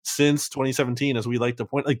since 2017, as we like to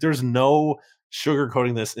point. Like there's no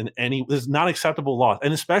sugarcoating this there's not acceptable loss.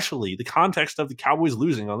 And especially the context of the Cowboys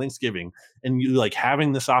losing on Thanksgiving and you like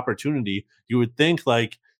having this opportunity, you would think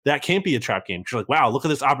like that can't be a trap game. You're like, wow, look at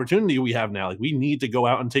this opportunity we have now. Like we need to go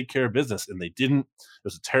out and take care of business. And they didn't. It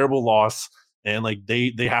was a terrible loss. And like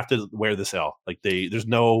they have to wear this L. Like there's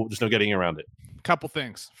no getting around it. Couple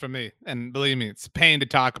things for me. And believe me, it's a pain to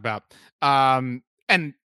talk about. And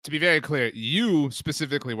to be very clear, you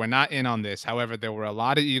specifically were not in on this. However, there were a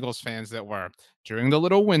lot of Eagles fans that were during the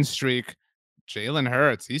little win streak. Jalen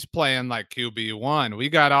Hurts, he's playing like QB1. We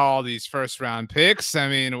got all these first-round picks. I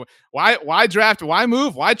mean, why draft? Why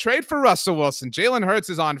move? Why trade for Russell Wilson? Jalen Hurts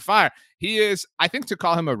is on fire. He is, I think to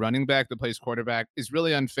call him a running back that plays quarterback is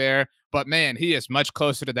really unfair. But, man, he is much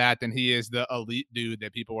closer to that than he is the elite dude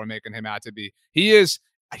that people were making him out to be.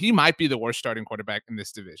 He might be the worst starting quarterback in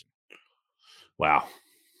this division. Wow.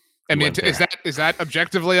 I mean, is that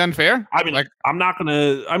objectively unfair? I mean, like, I'm not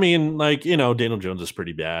gonna. I mean, like, you know, Daniel Jones is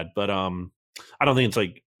pretty bad, but I don't think it's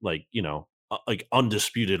like you know, like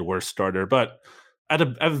undisputed worst starter. But at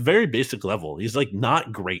a very basic level, he's like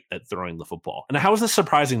not great at throwing the football. And how is this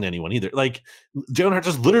surprising to anyone either? Like Jalen Hurts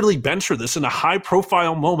just literally benched for this in a high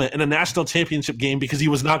profile moment in a national championship game because he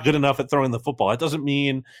was not good enough at throwing the football. That doesn't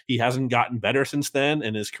mean he hasn't gotten better since then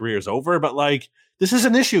and his career is over. But like, this is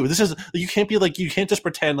an issue. You can't just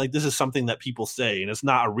pretend like this is something that people say and it's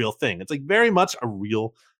not a real thing. It's like very much a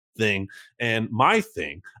real thing. And my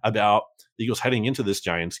thing about the Eagles heading into this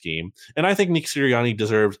Giants game, and I think Nick Sirianni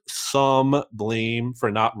deserves some blame for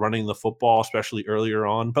not running the football, especially earlier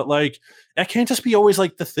on. But like, that can't just be always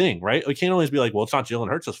like the thing, right? It can't always be like, well, it's not Jalen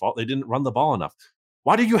Hurts' fault. They didn't run the ball enough.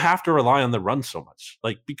 Why do you have to rely on the run so much?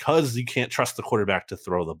 Like, because you can't trust the quarterback to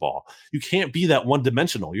throw the ball. You can't be that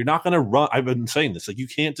one-dimensional. You're not going to run. I've been saying this. Like, you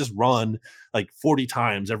can't just run like 40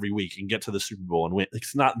 times every week and get to the Super Bowl and win. Like,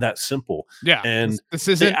 it's not that simple. Yeah. And this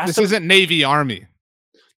isn't Navy Army.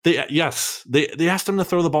 They asked him to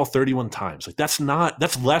throw the ball 31 times. Like, that's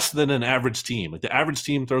less than an average team. Like, the average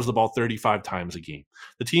team throws the ball 35 times a game.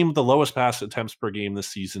 The team with the lowest pass attempts per game this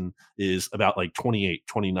season is about like 28,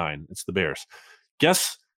 29. It's the Bears.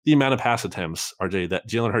 Guess the amount of pass attempts, RJ, that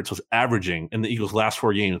Jalen Hurts was averaging in the Eagles' last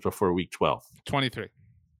 4 games before week 12. 23.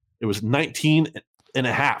 It was 19 and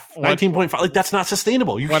a half, 19.5. Like, that's not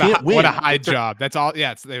sustainable. You can't win. What a high job. That's all.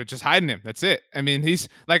 Yeah, they were just hiding him. That's it. I mean, he's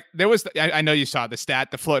like, there was, I know you saw the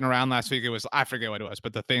stat, the floating around last week. It was, I forget what it was,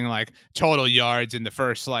 but the thing like total yards in the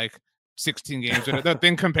first like 16 games, the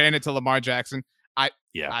thing comparing it to Lamar Jackson. I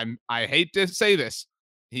hate to say this.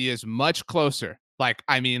 He is much closer. Like,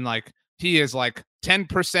 I mean, like, he is like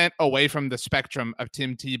 10% away from the spectrum of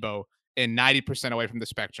Tim Tebow and 90% away from the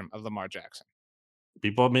spectrum of Lamar Jackson.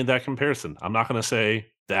 People have made that comparison. I'm not going to say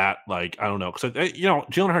that, like, I don't know. Because,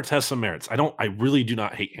 Jalen Hurts has some merits. I really do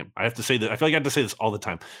not hate him. I have to say that. I feel like I have to say this all the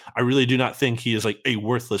time. I really do not think he is like a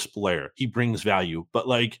worthless player. He brings value. But,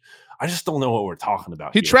 like, I just don't know what we're talking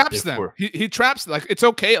about. He traps them. He traps, like, it's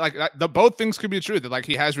okay. Like, both things could be true. That, like,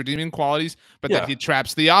 he has redeeming qualities, but that he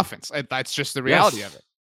traps the offense. That's just the reality of it.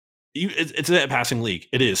 It's a passing league.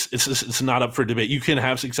 It is. It's not up for debate. You can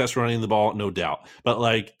have success running the ball, no doubt. But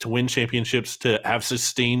like, to win championships, to have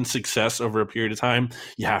sustained success over a period of time,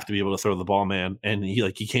 you have to be able to throw the ball, man. And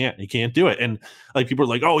he can't do it. And like, people are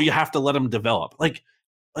like, oh, you have to let him develop. Like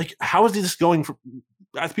how is this going for?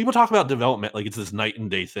 As people talk about development, like it's this night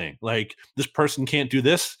and day thing. Like, this person can't do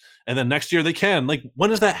this, and then next year they can. Like, when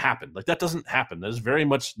does that happen? Like, that doesn't happen. That is very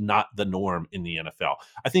much not the norm in the NFL.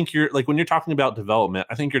 I think you're like, when you're talking about development,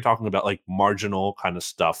 I think you're talking about like marginal kind of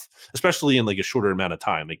stuff, especially in like a shorter amount of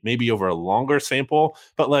time, like maybe over a longer sample.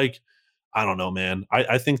 But like, I don't know, man.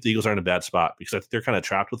 I think the Eagles are in a bad spot because I think they're kind of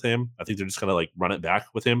trapped with him. I think they're just going to like run it back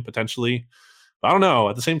with him potentially. I don't know.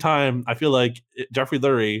 At the same time, I feel like Jeffrey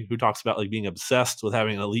Lurie, who talks about like being obsessed with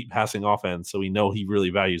having an elite passing offense, so we know he really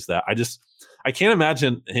values that. I can't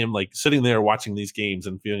imagine him like sitting there watching these games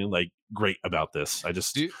and feeling like great about this. I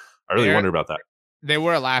really wonder about that. They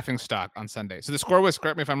were a laughing stock on Sunday. So the score was,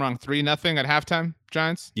 correct me if I'm wrong, 3-0 at halftime,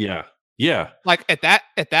 Giants? Yeah. Like at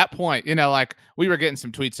that point, like we were getting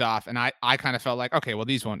some tweets off, and I kind of felt like, okay, well,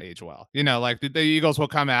 these won't age well. Like the Eagles will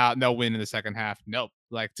come out and they'll win in the second half. Nope.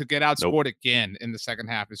 Like, to get outscored again in the second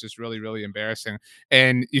half is just really, really embarrassing.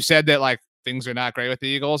 And you said that like things are not great with the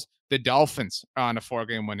Eagles. The Dolphins are on a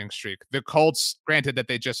 4-game winning streak. The Colts, granted that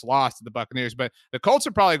they just lost to the Buccaneers, but the Colts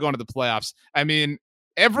are probably going to the playoffs. I mean,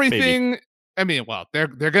 everything. Maybe. I mean, well, they're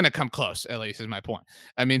going to come close, at least, is my point.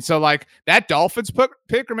 I mean, so like that Dolphins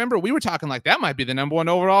pick, remember, we were talking like that might be the number 1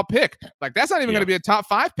 overall pick. Like, that's not even going to be a top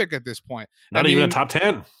 5 pick at this point. Not even a top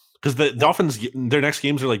 10. Because the Dolphins, their next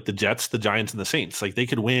games are like the Jets, the Giants, and the Saints. Like, they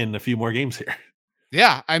could win a few more games here.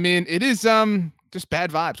 Yeah, I mean, it is just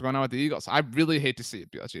bad vibes going on with the Eagles. I really hate to see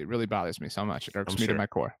it, BLG. It really bothers me so much. It irks me to my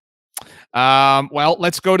core. Well,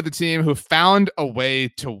 let's go to the team who found a way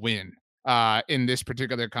to win in this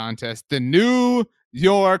particular contest. The New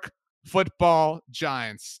York Football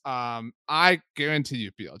Giants. I guarantee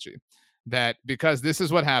you, BLG, that because this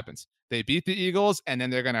is what happens. They beat the Eagles, and then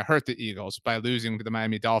they're going to hurt the Eagles by losing to the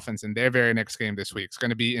Miami Dolphins in their very next game this week. It's going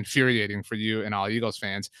to be infuriating for you and all Eagles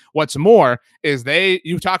fans. What's more is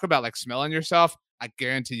you talk about like smelling yourself. I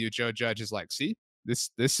guarantee you, Joe Judge is like, see,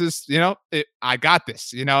 this is, I got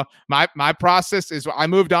this. My process is I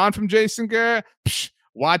moved on from Jason Garrett.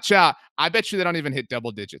 Watch out. I bet you they don't even hit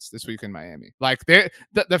double digits this week in Miami. Like,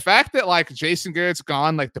 the fact that like Jason Garrett's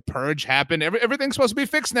gone, like the purge happened, everything's supposed to be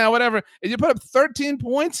fixed now, whatever. And you put up 13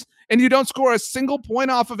 points and you don't score a single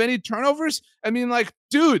point off of any turnovers. I mean, like,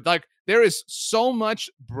 dude, like there is so much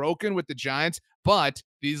broken with the Giants, but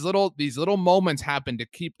these little moments happen to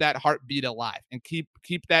keep that heartbeat alive and keep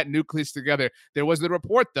that nucleus together. There was the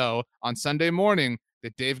report though on Sunday morning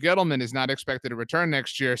that Dave Gettleman is not expected to return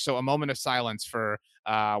next year. So a moment of silence for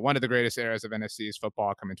one of the greatest eras of NFC East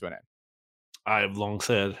football coming to an end. I've long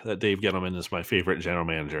said that Dave Gettleman is my favorite general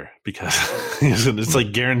manager because it's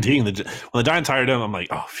like guaranteeing when the Giants hired him, I'm like,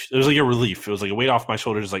 oh, it was like a relief. It was like a weight off my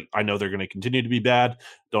shoulders. Like, I know they're going to continue to be bad.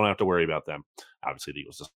 Don't have to worry about them. Obviously, the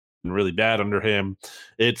Eagles just really bad under him.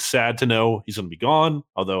 It's sad to know he's going to be gone,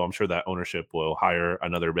 although I'm sure that ownership will hire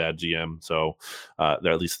another bad GM. So at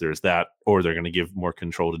least there's that, or they're going to give more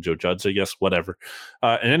control to Joe Judge, I guess, whatever.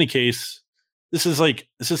 In any case, this is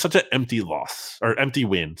such an empty loss or empty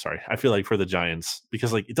win. Sorry. I feel like for the Giants,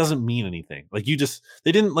 because like, it doesn't mean anything. Like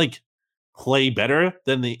they didn't like play better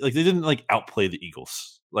than they didn't like outplay the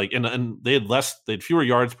Eagles. Like, and they had fewer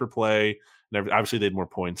yards per play. And obviously they had more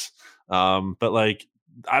points. But like,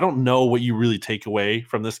 I don't know what you really take away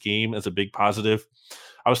from this game as a big positive.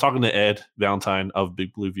 I was talking to Ed Valentine of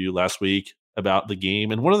Big Blue View last week about the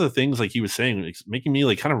game, and one of the things like he was saying, like, making me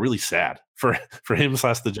like kind of really sad for him /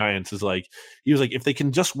 the Giants is like, he was like, if they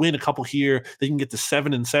can just win a couple here, they can get to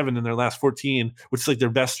 7-7 in their last 14, which is like their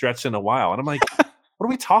best stretch in a while. And I'm like, what are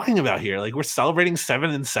we talking about here? Like, we're celebrating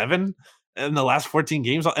 7-7 in the last 14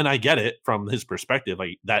 games. And I get it from his perspective.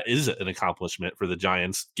 Like, that is an accomplishment for the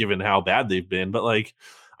Giants, given how bad they've been. But like,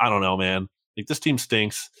 I don't know, man. Like, this team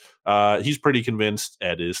stinks. He's pretty convinced,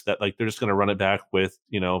 Ed is, that like they're just going to run it back with,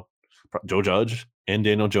 Joe Judge and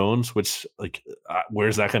Daniel Jones, which like,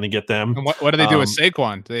 where's that going to get them? And what do they do with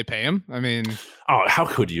Saquon? Do they pay him? I mean, how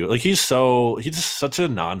could you? Like, he's just such a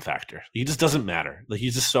non-factor. He just doesn't matter. Like,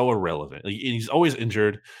 he's just so irrelevant. Like, he's always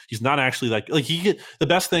injured. He's not actually like the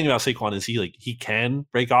best thing about Saquon is he can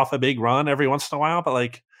break off a big run every once in a while, but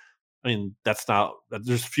like, I mean,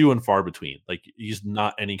 there's few and far between. Like, he's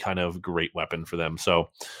not any kind of great weapon for them. So,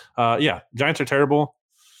 Giants are terrible.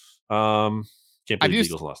 Can't believe the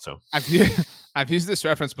Eagles lost. So I've used this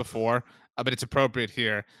reference before, but it's appropriate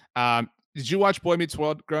here. Did you watch Boy Meets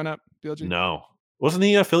World growing up, BLG? No. Wasn't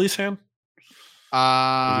he a Phillies fan? He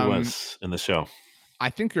was in the show. I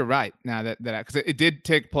think you're right. Now that because it did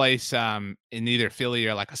take place in either Philly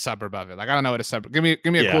or like a suburb of it. Like, I don't know what a suburb. Give me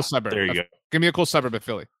a cool suburb. There you go. Give me a cool suburb of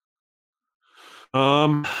Philly.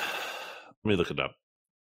 Let me look it up.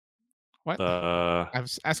 What? I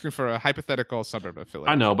was asking for a hypothetical suburb of Philly.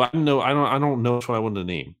 I know, but I don't know which one I wanted to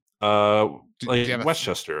name.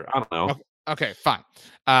 Westchester. I don't know. Okay, fine.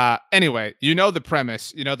 Anyway, you know the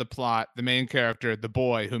premise, you know the plot, the main character, the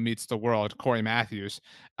boy who meets the world, Corey Matthews.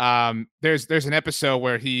 There's an episode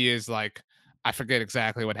where he is like, I forget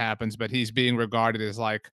exactly what happens, but he's being regarded as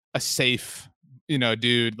like a safe,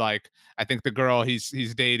 dude. Like, I think the girl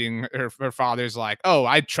he's dating, her father's like, oh,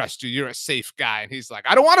 I trust you. You're a safe guy. And he's like,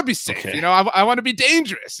 I don't want to be safe. Okay. I want to be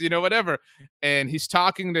dangerous, whatever. And he's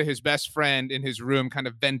talking to his best friend in his room, kind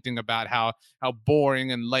of venting about how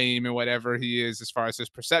boring and lame and whatever he is as far as his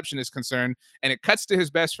perception is concerned. And it cuts to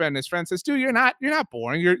his best friend. His friend says, dude, you're not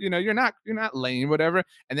boring. You're not lame, whatever.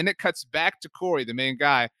 And then it cuts back to Corey, the main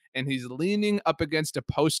guy. And he's leaning up against a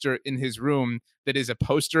poster in his room that is a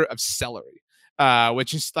poster of celery.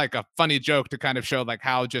 Which is like a funny joke to kind of show like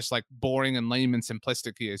how just like boring and lame and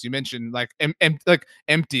simplistic he is. You mentioned like like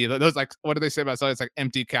empty. Those like, what do they say about celery? It's like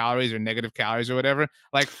empty calories or negative calories or whatever.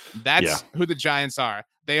 Like, that's who the Giants are.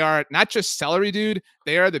 They are not just celery, dude.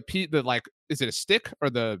 They are the like, is it a stick or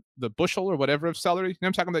the bushel or whatever of celery? You know what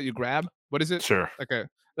I'm talking about? You grab. What is it? Sure. Like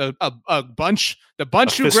a bunch. The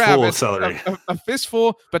bunch you grab is a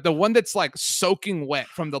fistful, but the one that's like soaking wet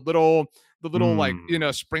from the little like,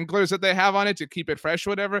 sprinklers that they have on it to keep it fresh or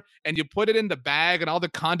whatever. And you put it in the bag and all the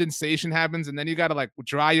condensation happens. And then you got to like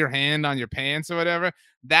dry your hand on your pants or whatever.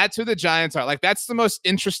 That's who the Giants are. Like, that's the most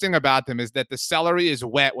interesting about them, is that the celery is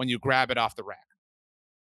wet when you grab it off the rack.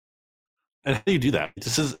 And how do you do that?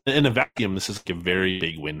 This is in a vacuum. This is like a very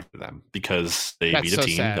big win for them, because they beat a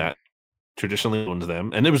team that traditionally owns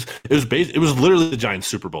them. And it was literally the Giants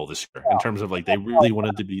Super Bowl this year in terms of like, they really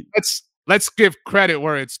wanted to be. Let's give credit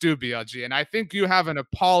where it's due, BLG. And I think you have an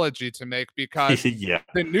apology to make, because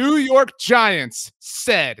the New York Giants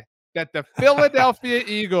said that the Philadelphia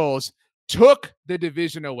Eagles took the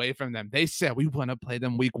division away from them. They said, we want to play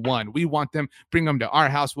them week 1. We want them, bring them to our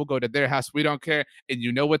house. We'll go to their house. We don't care. And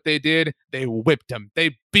you know what they did? They whipped them.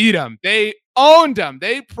 They beat them. They owned them.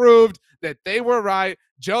 They proved that they were right.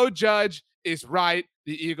 Joe Judge is right.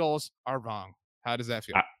 The Eagles are wrong. How does that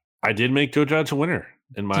feel? I did make Joe Judge a winner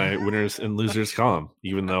in my winners and losers column,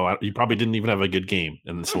 even though you probably didn't even have a good game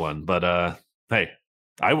in this one. But hey,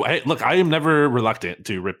 look, I am never reluctant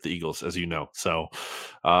to rip the Eagles, as you know. So,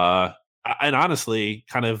 and honestly,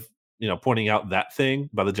 kind of, pointing out that thing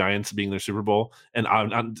about the Giants being their Super Bowl, and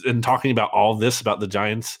talking about all this about the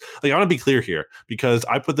Giants. Like, I want to be clear here, because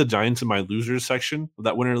I put the Giants in my losers section of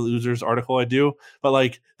that winner losers article I do, but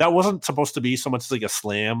like, that wasn't supposed to be so much like a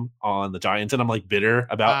slam on the Giants, and I'm like bitter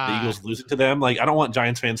about the Eagles losing to them. Like, I don't want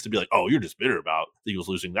Giants fans to be like, oh, you're just bitter about the Eagles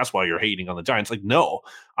losing, that's why you're hating on the Giants. Like, no,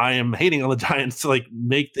 I am hating on the Giants to like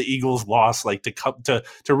make the Eagles loss, like to come to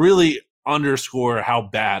really underscore how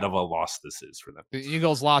bad of a loss this is for them. The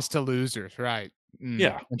Eagles lost to losers, right?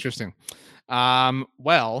 Yeah. Interesting.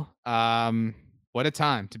 What a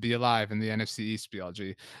time to be alive in the NFC East,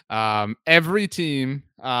 BLG. Every team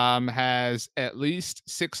has at least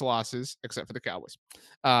 6 losses, except for the Cowboys.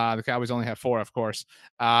 The Cowboys only have 4, of course.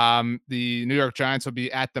 The New York Giants will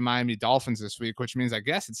be at the Miami Dolphins this week, which means I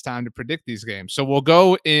guess it's time to predict these games. So we'll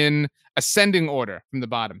go in ascending order from the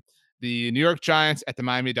bottom. The New York Giants at the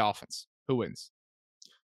Miami Dolphins. Who wins? I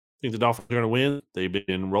think the Dolphins are going to win. They've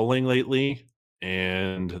been rolling lately,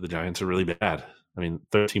 and the Giants are really bad. I mean,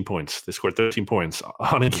 13 points. They scored 13 points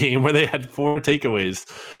on a game where they had 4 takeaways.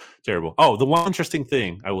 Terrible. Oh, the one interesting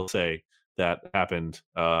thing I will say that happened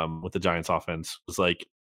with the Giants offense was like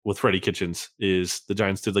with Freddie Kitchens is the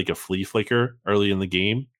Giants did like a flea flicker early in the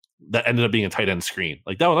game that ended up being a tight end screen.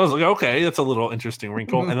 Like that one, I was like, okay, that's a little interesting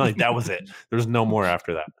wrinkle. And like that was it. There was no more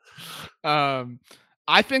after that.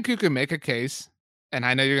 I think you can make a case, and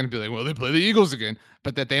I know you're going to be like, well, they play the Eagles again,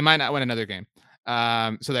 but that they might not win another game.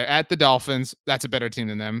 So they're at the Dolphins. That's a better team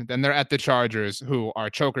than them. Then they're at the Chargers, who are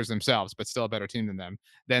chokers themselves, but still a better team than them.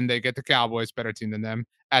 Then they get the Cowboys, better team than them.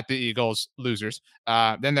 At the Eagles, losers.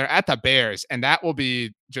 Then they're at the Bears, and that will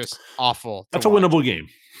be just awful. That's a winnable game.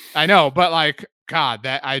 I know, but like, God,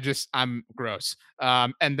 I'm gross.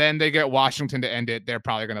 And then they get Washington to end it. They're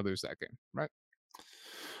probably going to lose that game, right?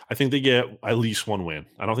 I think they get at least 1 win.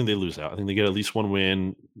 I don't think they lose out. I think they get at least 1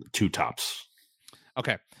 win, 2 tops.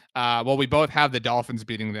 Okay. Well, we both have the Dolphins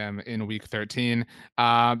beating them in Week 13.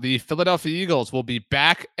 The Philadelphia Eagles will be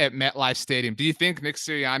back at MetLife Stadium. Do you think Nick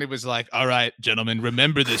Sirianni was like, all right, gentlemen,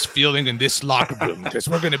 remember this feeling in this locker room because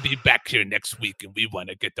we're going to be back here next week and we want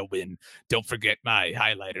to get the win. Don't forget my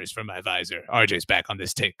highlighters from my visor. RJ's back on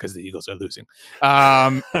this take because the Eagles are losing.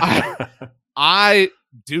 I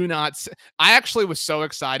actually was so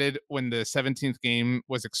excited when the 17th game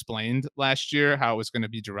was explained last year, how it was going to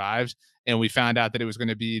be derived. And we found out that it was going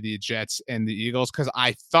to be the Jets and the Eagles because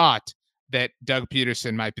I thought that Doug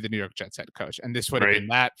Peterson might be the New York Jets head coach. And this would have been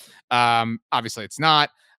that. Obviously, it's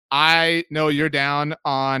not. I know you're down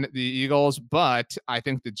on the Eagles, but I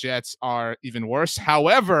think the Jets are even worse.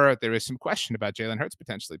 However, there is some question about Jalen Hurts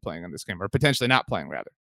potentially playing in this game, or potentially not playing,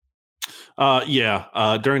 rather.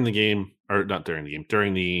 During the game, or not during the game,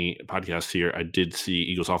 during the podcast here, I did see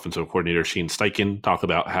Eagles offensive coordinator Shane Steichen talk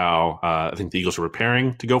about how I think the Eagles are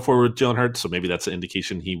preparing to go forward with Jalen Hurts. So maybe that's an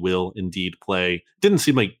indication he will indeed play. Didn't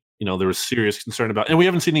seem like, there was serious concern about, and we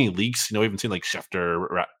haven't seen any leaks. We haven't seen like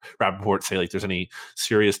Schefter, Rappaport say like there's any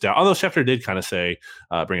serious doubt. Although Schefter did kind of say,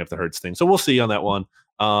 bring up the Hurts thing. So we'll see on that one.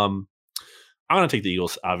 I'm going to take the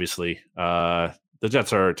Eagles, obviously. The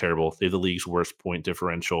Jets are terrible. They have the league's worst point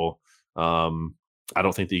differential. I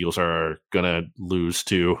don't think the Eagles are going to lose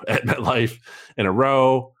to at MetLife in a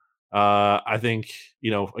row. I think,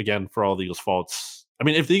 again, for all the Eagles' faults, I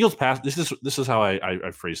mean, if the Eagles pass, this is how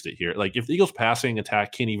I phrased it here. Like, if the Eagles passing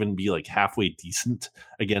attack can't even be like halfway decent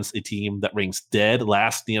against a team that ranks dead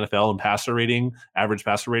last in the NFL in passer rating, average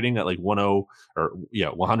passer rating at like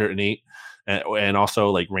 108, and also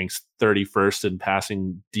like ranks 31st in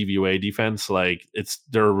passing DVOA defense, like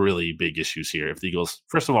there are really big issues here. If the Eagles,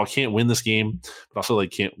 first of all, can't win this game, but also like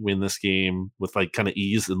can't win this game with like kind of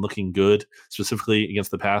ease and looking good, specifically against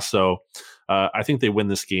the pass. So I think they win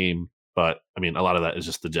this game. But I mean, a lot of that is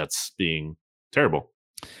just the Jets being terrible.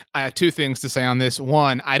 I have 2 things to say on this.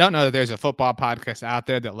 One, I don't know that there's a football podcast out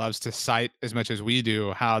there that loves to cite as much as we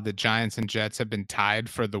do how the Giants and Jets have been tied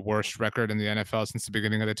for the worst record in the NFL since the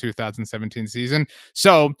beginning of the 2017 season.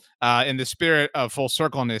 So in the spirit of full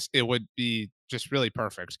circleness, it would be just really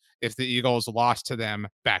perfect if the Eagles lost to them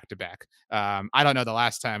back-to-back. I don't know the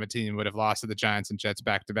last time a team would have lost to the Giants and Jets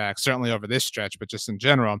back-to-back, certainly over this stretch, but just in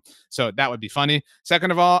general. So that would be funny.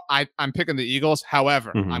 Second of all, I'm picking the Eagles.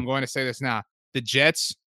 However, I'm going to say this now. The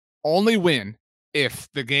Jets only win if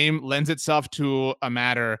the game lends itself to a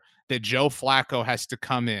matter that Joe Flacco has to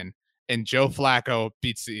come in and Joe Flacco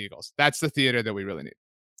beats the Eagles. That's the theater that we really need.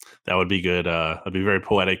 That would be good. That'd be very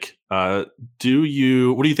poetic. What do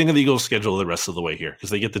you think of the Eagles' schedule the rest of the way here?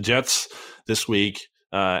 Because they get the Jets this week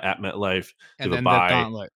at MetLife. And then the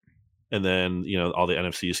gauntlet. And then, all the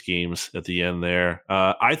NFC East games at the end there.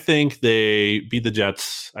 I think they beat the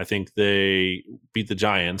Jets. I think they beat the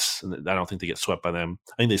Giants. And I don't think they get swept by them.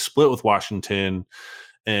 I think they split with Washington.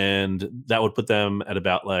 And that would put them at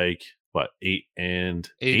about 8 and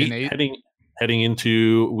 8 heading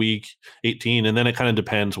into week 18. And then it kind of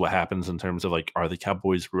depends what happens in terms of are the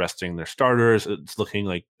Cowboys resting their starters? It's looking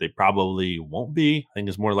like they probably won't be. I think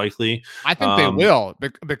is more likely. I think they will,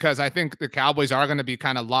 because I think the Cowboys are going to be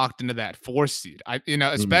kind of locked into that 4 seed.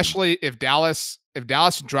 Especially if Dallas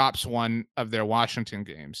drops one of their Washington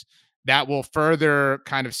games, that will further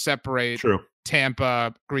kind of separate True.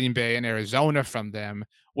 Tampa, Green Bay, and Arizona from them,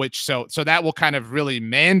 which so that will kind of really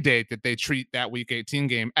mandate that they treat that Week 18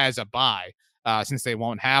 game as a bye, since they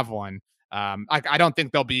won't have one. I don't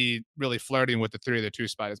think they'll be really flirting with the 3 or the 2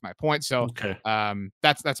 spot is my point. So okay.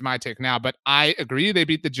 That's my take now. But I agree they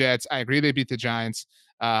beat the Jets. I agree they beat the Giants.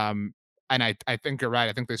 And I think you're right.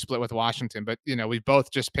 I think they split with Washington. But, we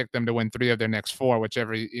both just picked them to win 3 of their next 4, which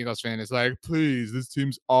every Eagles fan is like, please, this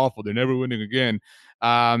team's awful. They're never winning again.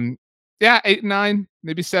 8-9,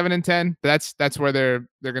 maybe 7-10. That's where they're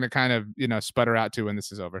going to kind of, sputter out to when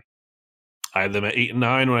this is over. I had them at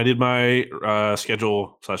 8-9 when I did my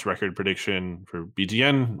schedule/record prediction for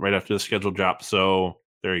BGN right after the schedule dropped. So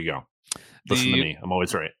there you go. Listen to me. I'm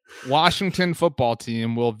always right. Washington football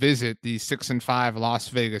team will visit the 6-5 Las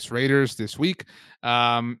Vegas Raiders this week.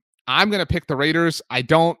 I'm going to pick the Raiders. I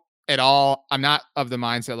don't at all. I'm not of the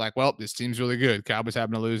mindset like, well, this team's really good. Cowboys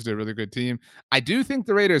happen to lose to a really good team. I do think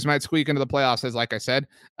the Raiders might squeak into the playoffs, as like I said.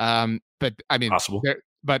 But I mean, possible.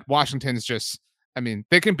 But Washington's just,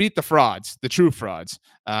 they can beat the frauds, the true frauds,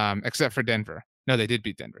 except for Denver. No, they did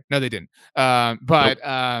beat Denver. No, they didn't. Nope.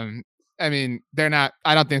 They're not.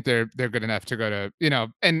 I don't think they're good enough to go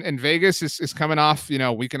to, and Vegas is coming off,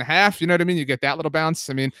 week and a half. You know what I mean? You get that little bounce.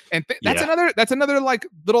 That's another like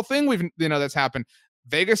little thing that's happened.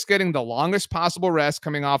 Vegas getting the longest possible rest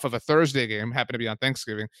coming off of a Thursday game, happened to be on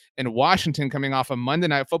Thanksgiving, and Washington coming off of Monday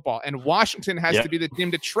Night Football, and Washington has to be the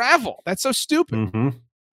team to travel. That's so stupid. Mm-hmm.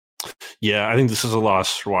 Yeah, I think this is a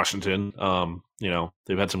loss for Washington.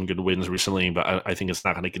 They've had some good wins recently, but I think it's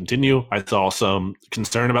not going to continue. I saw some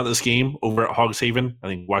concern about this game over at Hogs Haven. I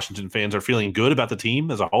think Washington fans are feeling good about the team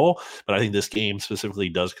as a whole, but I think this game specifically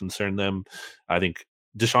does concern them. I think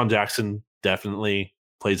Deshaun Jackson definitely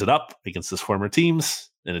plays it up against his former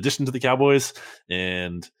teams, in addition to the Cowboys,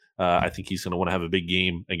 and I think he's going to want to have a big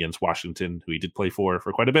game against Washington, who he did play for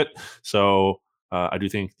quite a bit. So I do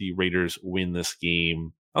think the Raiders win this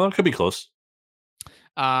game. Although it could be close.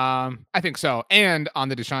 I think so. And on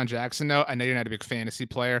the Deshaun Jackson note, I know you're not a big fantasy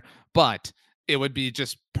player, but it would be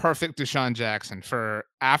just perfect Deshaun Jackson for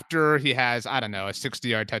after he has, I don't know, a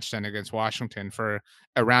 60-yard touchdown against Washington for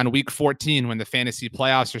around week 14 when the fantasy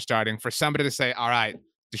playoffs are starting, for somebody to say, all right,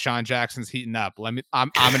 Deshaun Jackson's heating up. I'm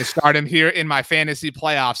going to start him here in my fantasy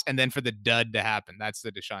playoffs, and then for the dud to happen. That's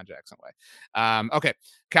the Deshaun Jackson way. Okay.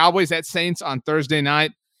 Cowboys at Saints on Thursday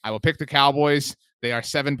night. I will pick the Cowboys. They are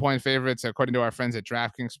 7-point favorites, according to our friends at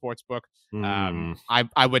DraftKings Sportsbook.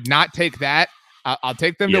 I would not take that. I'll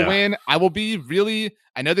take them to win. I will be really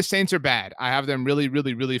 – I know the Saints are bad. I have them really,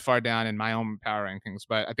 really, really far down in my own power rankings,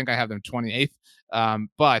 but I think I have them 28th.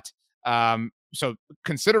 So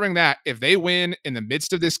considering that, if they win in the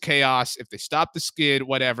midst of this chaos, if they stop the skid,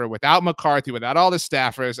 whatever, without McCarthy, without all the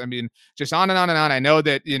staffers, just on and on and on. I know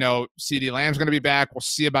that, CeeDee Lamb's going to be back. We'll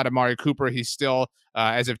see about Amari Cooper. He's still,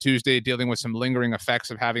 as of Tuesday, dealing with some lingering effects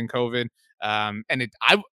of having COVID.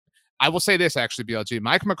 I will say this, actually, BLG.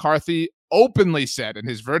 Mike McCarthy openly said in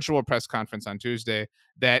his virtual press conference on Tuesday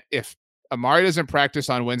that if Amari doesn't practice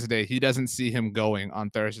on Wednesday, he doesn't see him going on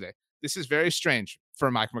Thursday. This is very strange for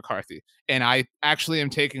Mike McCarthy. And I actually am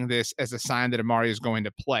taking this as a sign that Amari is going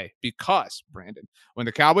to play because, Brandon, when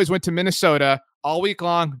the Cowboys went to Minnesota all week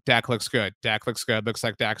long, Dak looks good. Dak looks good. Looks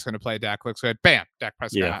like Dak's going to play. Dak looks good. Bam. Dak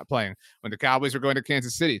Prescott not playing. When the Cowboys were going to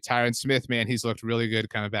Kansas City, Tyron Smith, man, he's looked really good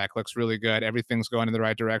coming back. Looks really good. Everything's going in the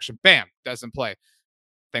right direction. Bam. Doesn't play.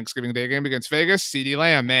 Thanksgiving Day game against Vegas, CeeDee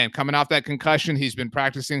Lamb, man, coming off that concussion. He's been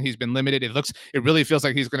practicing. He's been limited. It really feels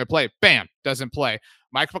like he's going to play. Bam. Doesn't play.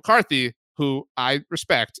 Mike McCarthy, who I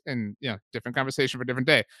respect, and different conversation for a different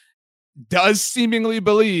day, does seemingly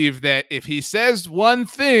believe that if he says one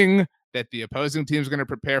thing, that the opposing team is going to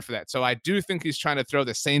prepare for that. So I do think he's trying to throw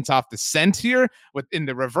the Saints off the scent here, in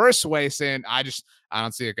the reverse way, saying, I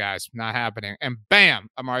don't see it, guys. Not happening. And bam,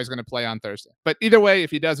 Amari's going to play on Thursday. But either way,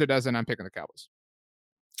 if he does or doesn't, I'm picking the Cowboys.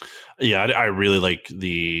 Yeah, I really like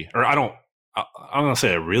I'm going to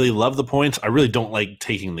say I really love the points. I really don't like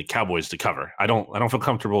taking the Cowboys to cover. I don't feel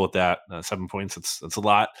comfortable with that. 7 points, that's a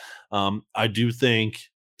lot. I do think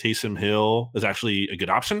Taysom Hill is actually a good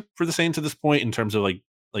option for the Saints at this point in terms of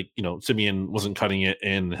Simeon wasn't cutting it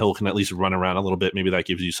and Hill can at least run around a little bit. Maybe that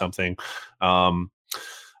gives you something.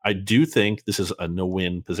 I do think this is a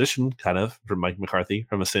no-win position kind of for Mike McCarthy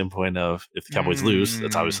from a standpoint of if the Cowboys lose,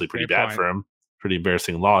 that's obviously pretty bad for him. Pretty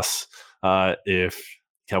embarrassing loss. If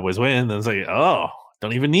Cowboys win, then it's like,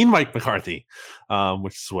 don't even need Mike McCarthy,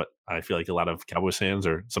 which is what I feel like a lot of Cowboys fans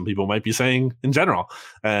or some people might be saying in general.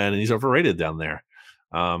 And he's overrated down there.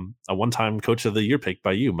 A one-time Coach of the Year pick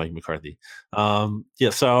by you, Mike McCarthy.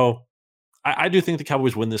 So I do think the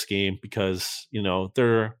Cowboys win this game because,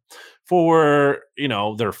 they're for,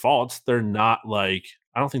 their faults. They're not like,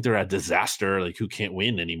 I don't think they're a disaster, like who can't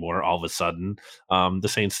win anymore all of a sudden. The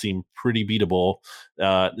Saints seem pretty beatable.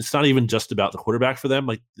 It's not even just about the quarterback for them.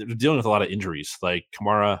 Like they're dealing with a lot of injuries. Like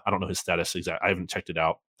Kamara, I don't know his status exactly. I haven't checked it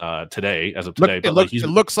out today as of today. It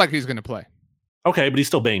looks like he's going to play. Okay, but he's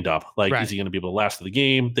still banged up. Like, right. Is he going to be able to last the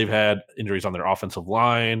game? They've had injuries on their offensive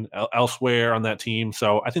line elsewhere on that team.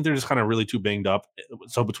 So I think they're just kind of really too banged up.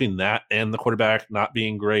 So between that and the quarterback not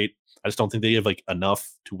being great, I just don't think they have like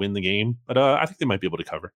enough to win the game. But I think they might be able to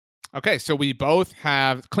cover. Okay, so we both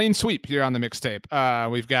have clean sweep here on the mixtape.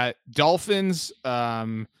 We've got Dolphins,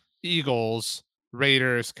 Eagles,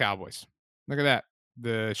 Raiders, Cowboys. Look at that.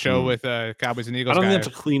 The show with Cowboys and Eagles. I don't think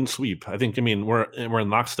that's a clean sweep. I think, we're in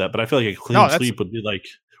lockstep, but I feel like a clean sweep would be like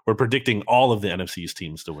we're predicting all of the NFC East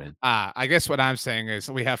teams to win. I guess what I'm saying is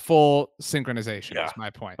we have full synchronization. Yeah. Is my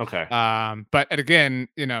point. Okay. But again,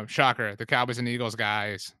 shocker. The Cowboys and Eagles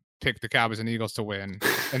guys pick the Cowboys and Eagles to win,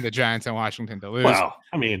 and the Giants and Washington to lose. Well,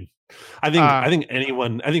 I think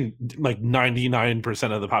like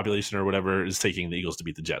 99% of the population or whatever is taking the Eagles to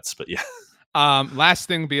beat the Jets. But yeah. Last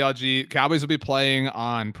thing, BLG, Cowboys will be playing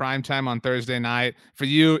on primetime on Thursday night. For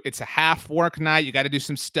you, it's a half work night. You got to do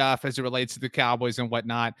some stuff as it relates to the Cowboys and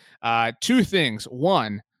whatnot. Two things.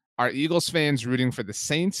 One, are Eagles fans rooting for the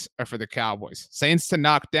Saints or for the Cowboys? Saints to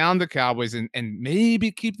knock down the Cowboys and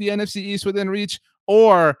maybe keep the NFC East within reach?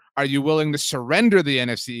 Or are you willing to surrender the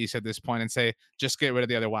NFC East at this point and say, just get rid of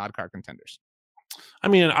the other wildcard contenders?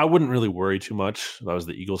 I wouldn't really worry too much if I was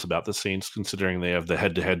the Eagles about the Saints, considering they have the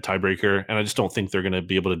head-to-head tiebreaker, and I just don't think they're going to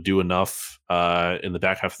be able to do enough in the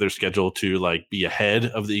back half of their schedule to like be ahead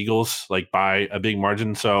of the Eagles like by a big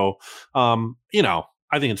margin. So,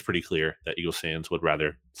 I think it's pretty clear that Eagles fans would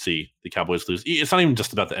rather see the Cowboys lose. It's not even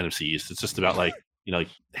just about the NFC East; it's just about hating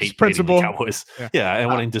the Cowboys, and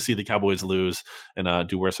wanting to see the Cowboys lose and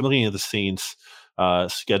do worse. I'm looking at the Saints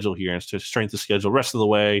schedule here and strength of schedule rest of the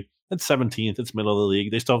way. It's 17th. It's middle of the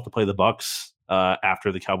league. They still have to play the Bucs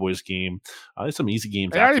after the Cowboys game. There's some easy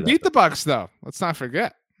games. They already beat the Bucs, though. Let's not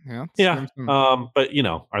forget. But are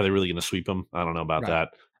they really going to sweep them? I don't know about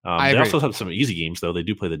that. They also have some easy games, though. They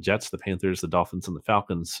do play the Jets, the Panthers, the Dolphins, and the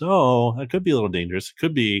Falcons. So that could be a little dangerous. It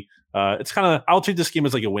could be. It's kind of. I'll treat this game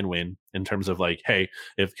as like a win-win in terms of like, hey,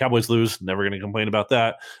 if the Cowboys lose, never going to complain about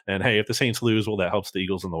that. And hey, if the Saints lose, well, that helps the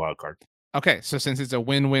Eagles in the wild card. Okay, so since it's a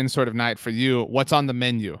win-win sort of night for you, what's on the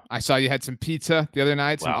menu? I saw you had some pizza the other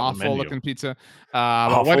night, some awful-looking pizza.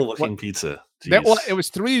 Awful-looking pizza. It was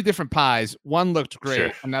 3 different pies. One looked great.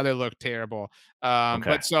 Sure. Another looked terrible.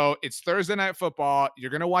 But so it's Thursday night football.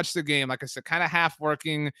 You're going to watch the game. Like I said, kind of half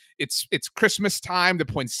working. It's Christmas time. The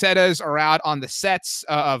poinsettias are out on the sets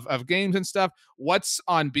of games and stuff. What's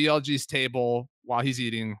on BLG's table while he's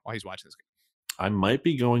watching this game? I might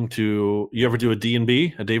be going to. You ever do a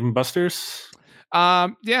D&B, a Dave and Buster's?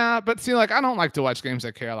 Yeah, but see, like I don't like to watch games I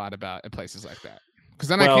care a lot about at places like that because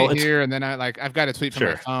then I can't hear, and then I've got to tweet from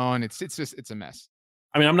my phone. It's a mess.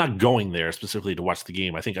 I'm not going there specifically to watch the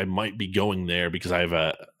game. I think I might be going there because I have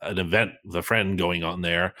an event with a friend going on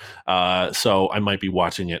there. So I might be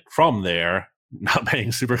watching it from there, not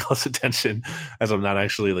paying super close attention as I'm not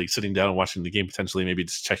actually like sitting down and watching the game, potentially maybe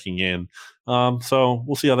just checking in. So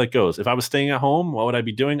we'll see how that goes. If I was staying at home, what would I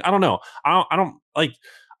be doing? I don't know.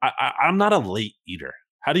 I'm not a late eater.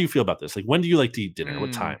 How do you feel about this? Like, when do you like to eat dinner?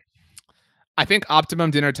 What time? I think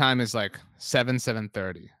optimum dinner time is like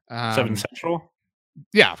 7:30. 7 Central?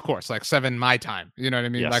 Yeah, of course, like 7 my time. You know what I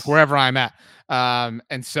mean? Yes. Like wherever I'm at.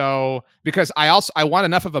 And so because I want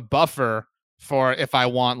enough of a buffer for if I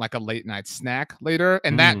want like a late night snack later,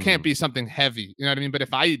 and that can't be something heavy. You know what I mean? But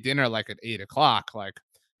if I eat dinner like at 8:00, like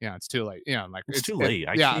it's too late. Like it's too late.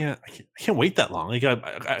 I can't wait that long. Like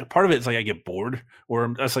I part of it is like I get bored, or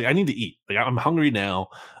I'm just like I need to eat. Like I'm hungry now.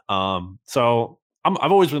 So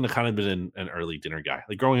I've always been an early dinner guy.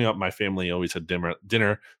 Like growing up, my family always had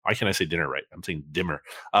dinner. Why can't I say dinner right? I'm saying dimmer.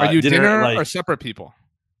 Are you dinner or supper people?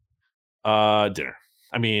 Dinner.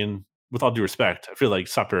 I mean, with all due respect, I feel like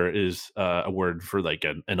supper is a word for like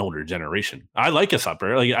an older generation. I like a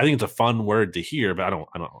supper. Like I think it's a fun word to hear, but I don't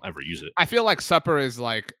ever use it. I feel like supper is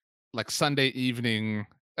like Sunday evening.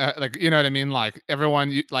 Like you know what I mean? Like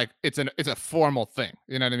everyone, it's a formal thing.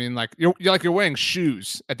 You know what I mean? Like you're wearing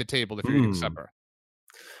shoes at the table if you're eating supper.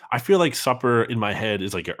 I feel like supper in my head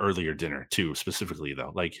is like an earlier dinner too, specifically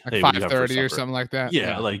though. Like 5:30 or something like that.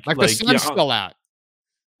 Yeah, like the sun's still out.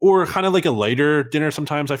 or kind of like a lighter dinner.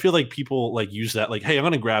 Sometimes I feel like people like use that, like, hey, I'm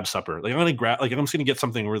going to grab supper. Like I'm going to get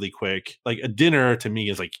something really quick. Like a dinner to me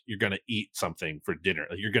is like, you're going to eat something for dinner.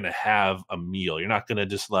 Like you're going to have a meal. You're not going to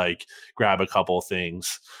just like grab a couple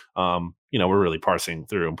things. We're really parsing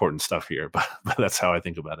through important stuff here, but that's how I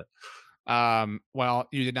think about it. Well,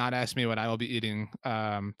 you did not ask me what I will be eating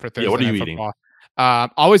for Thursday. Yeah, what are you eating?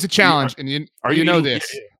 Always a challenge, and you know this.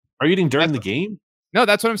 Are you eating during the game? No,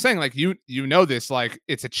 that's what I'm saying. Like you know this. Like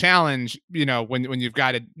it's a challenge. When you've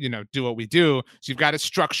got to do what we do. So you've got to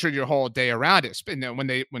structure your whole day around it. And then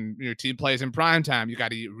when your team plays in prime time, you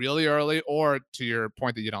got to eat really early, or to your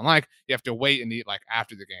point that you don't like, you have to wait and eat like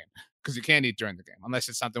after the game. Because you can't eat during the game unless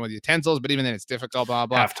it's something with utensils, but even then it's difficult, blah,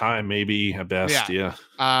 blah. Halftime, maybe at best, yeah.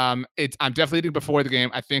 I'm definitely eating before the game.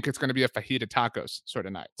 I think it's going to be a fajita tacos sort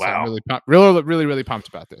of night. Wow. So I'm really pumped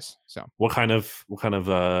about this. So what kind of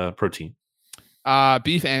protein?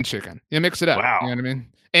 Beef and chicken. You mix it up. Wow. You know what I mean?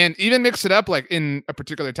 And even mix it up like in a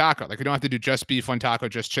particular taco. Like you don't have to do just beef, one taco,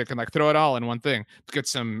 just chicken. Like throw it all in one thing. Get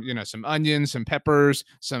some, some onions, some peppers,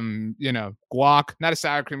 some, guac. Not a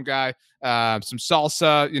sour cream guy. Some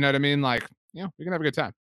salsa. You know what I mean? Like, we can have a good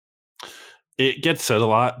time. It gets said a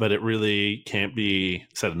lot, but it really can't be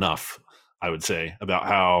said enough, I would say, about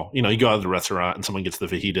how, you go out to the restaurant and someone gets the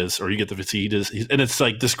fajitas, or you get the fajitas, and it's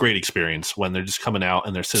like this great experience when they're just coming out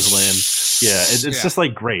and they're sizzling. Yeah, it's just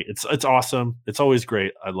like great. It's awesome. It's always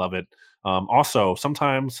great. I love it. Also,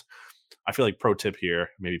 sometimes I feel like pro tip here,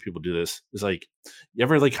 maybe people do this, is like, you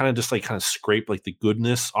ever like kind of scrape like the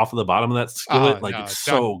goodness off of the bottom of that skillet? It's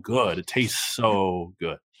so good. It tastes so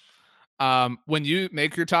good. When you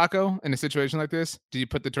make your taco in a situation like this, do you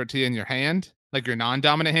put the tortilla in your hand, like your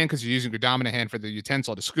non-dominant hand, because you're using your dominant hand for the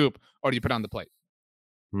utensil to scoop, or do you put it on the plate?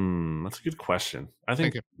 That's a good question. I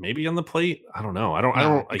think maybe on the plate. I don't know. I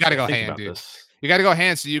don't. You gotta go hand, dude. You gotta go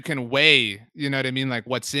hand so you can weigh. You know what I mean? Like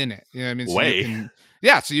what's in it. You know what I mean? So weigh.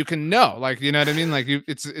 So you can know. Like you know what I mean? Like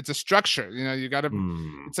it's a structure. You gotta.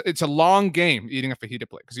 It's a long game eating a fajita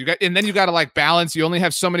plate because you gotta like balance. You only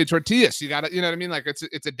have so many tortillas. So you gotta. You know what I mean? Like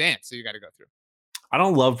it's a dance. So you gotta go through. I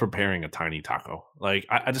don't love preparing a tiny taco. Like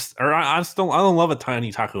I don't love a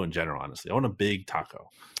tiny taco in general. Honestly, I want a big taco,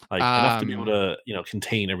 like enough to be able to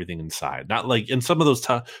contain everything inside. Not like in some of those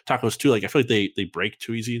tacos too. Like I feel like they break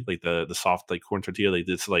too easy. Like the soft like corn tortilla. Like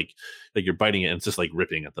it's like you're biting it and it's just like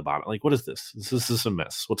ripping at the bottom. Like what is this? This is a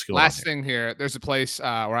mess. What's going on? Last thing here. There's a place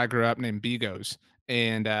where I grew up named Bigo's,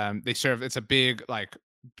 and they serve. It's a big like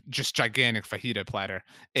just gigantic fajita platter.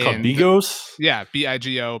 It's called Bigo's. Yeah,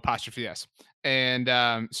 BIGO''S. And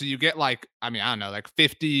so you get like, I don't know, like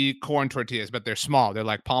 50 corn tortillas, but they're small. They're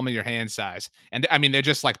like palm of your hand size. And they're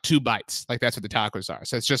just like 2 bites. Like that's what the tacos are.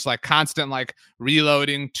 So it's just like constant, like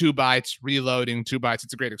reloading, 2 bites, reloading, 2 bites.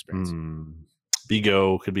 It's a great experience.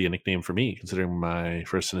 Bigo could be a nickname for me, considering my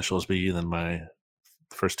first initial is B, and then my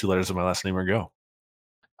first 2 letters of my last name are Go.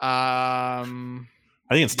 I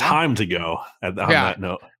think it's time to go on that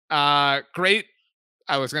note. Great.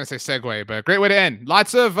 I was going to say segue, but great way to end.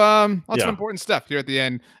 Lots of important stuff here at the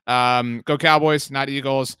end. Go Cowboys, not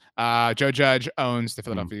Eagles. Joe Judge owns the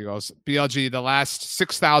Philadelphia Eagles. BLG, the last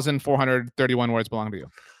 6,431 words belong to you.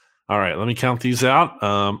 All right, let me count these out.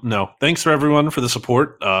 No, thanks for everyone for the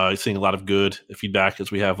support. Seeing a lot of good feedback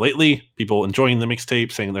as we have lately. People enjoying the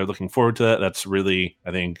mixtape, saying they're looking forward to that. That's really,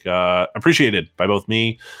 I think, appreciated by both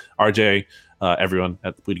me, RJ, everyone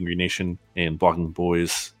at the Bleeding Green Nation and Blogging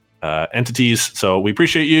Boys entities. So we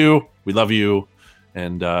appreciate you. We love you.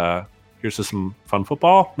 And here's to some fun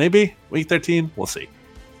football. Maybe week 13. We'll see.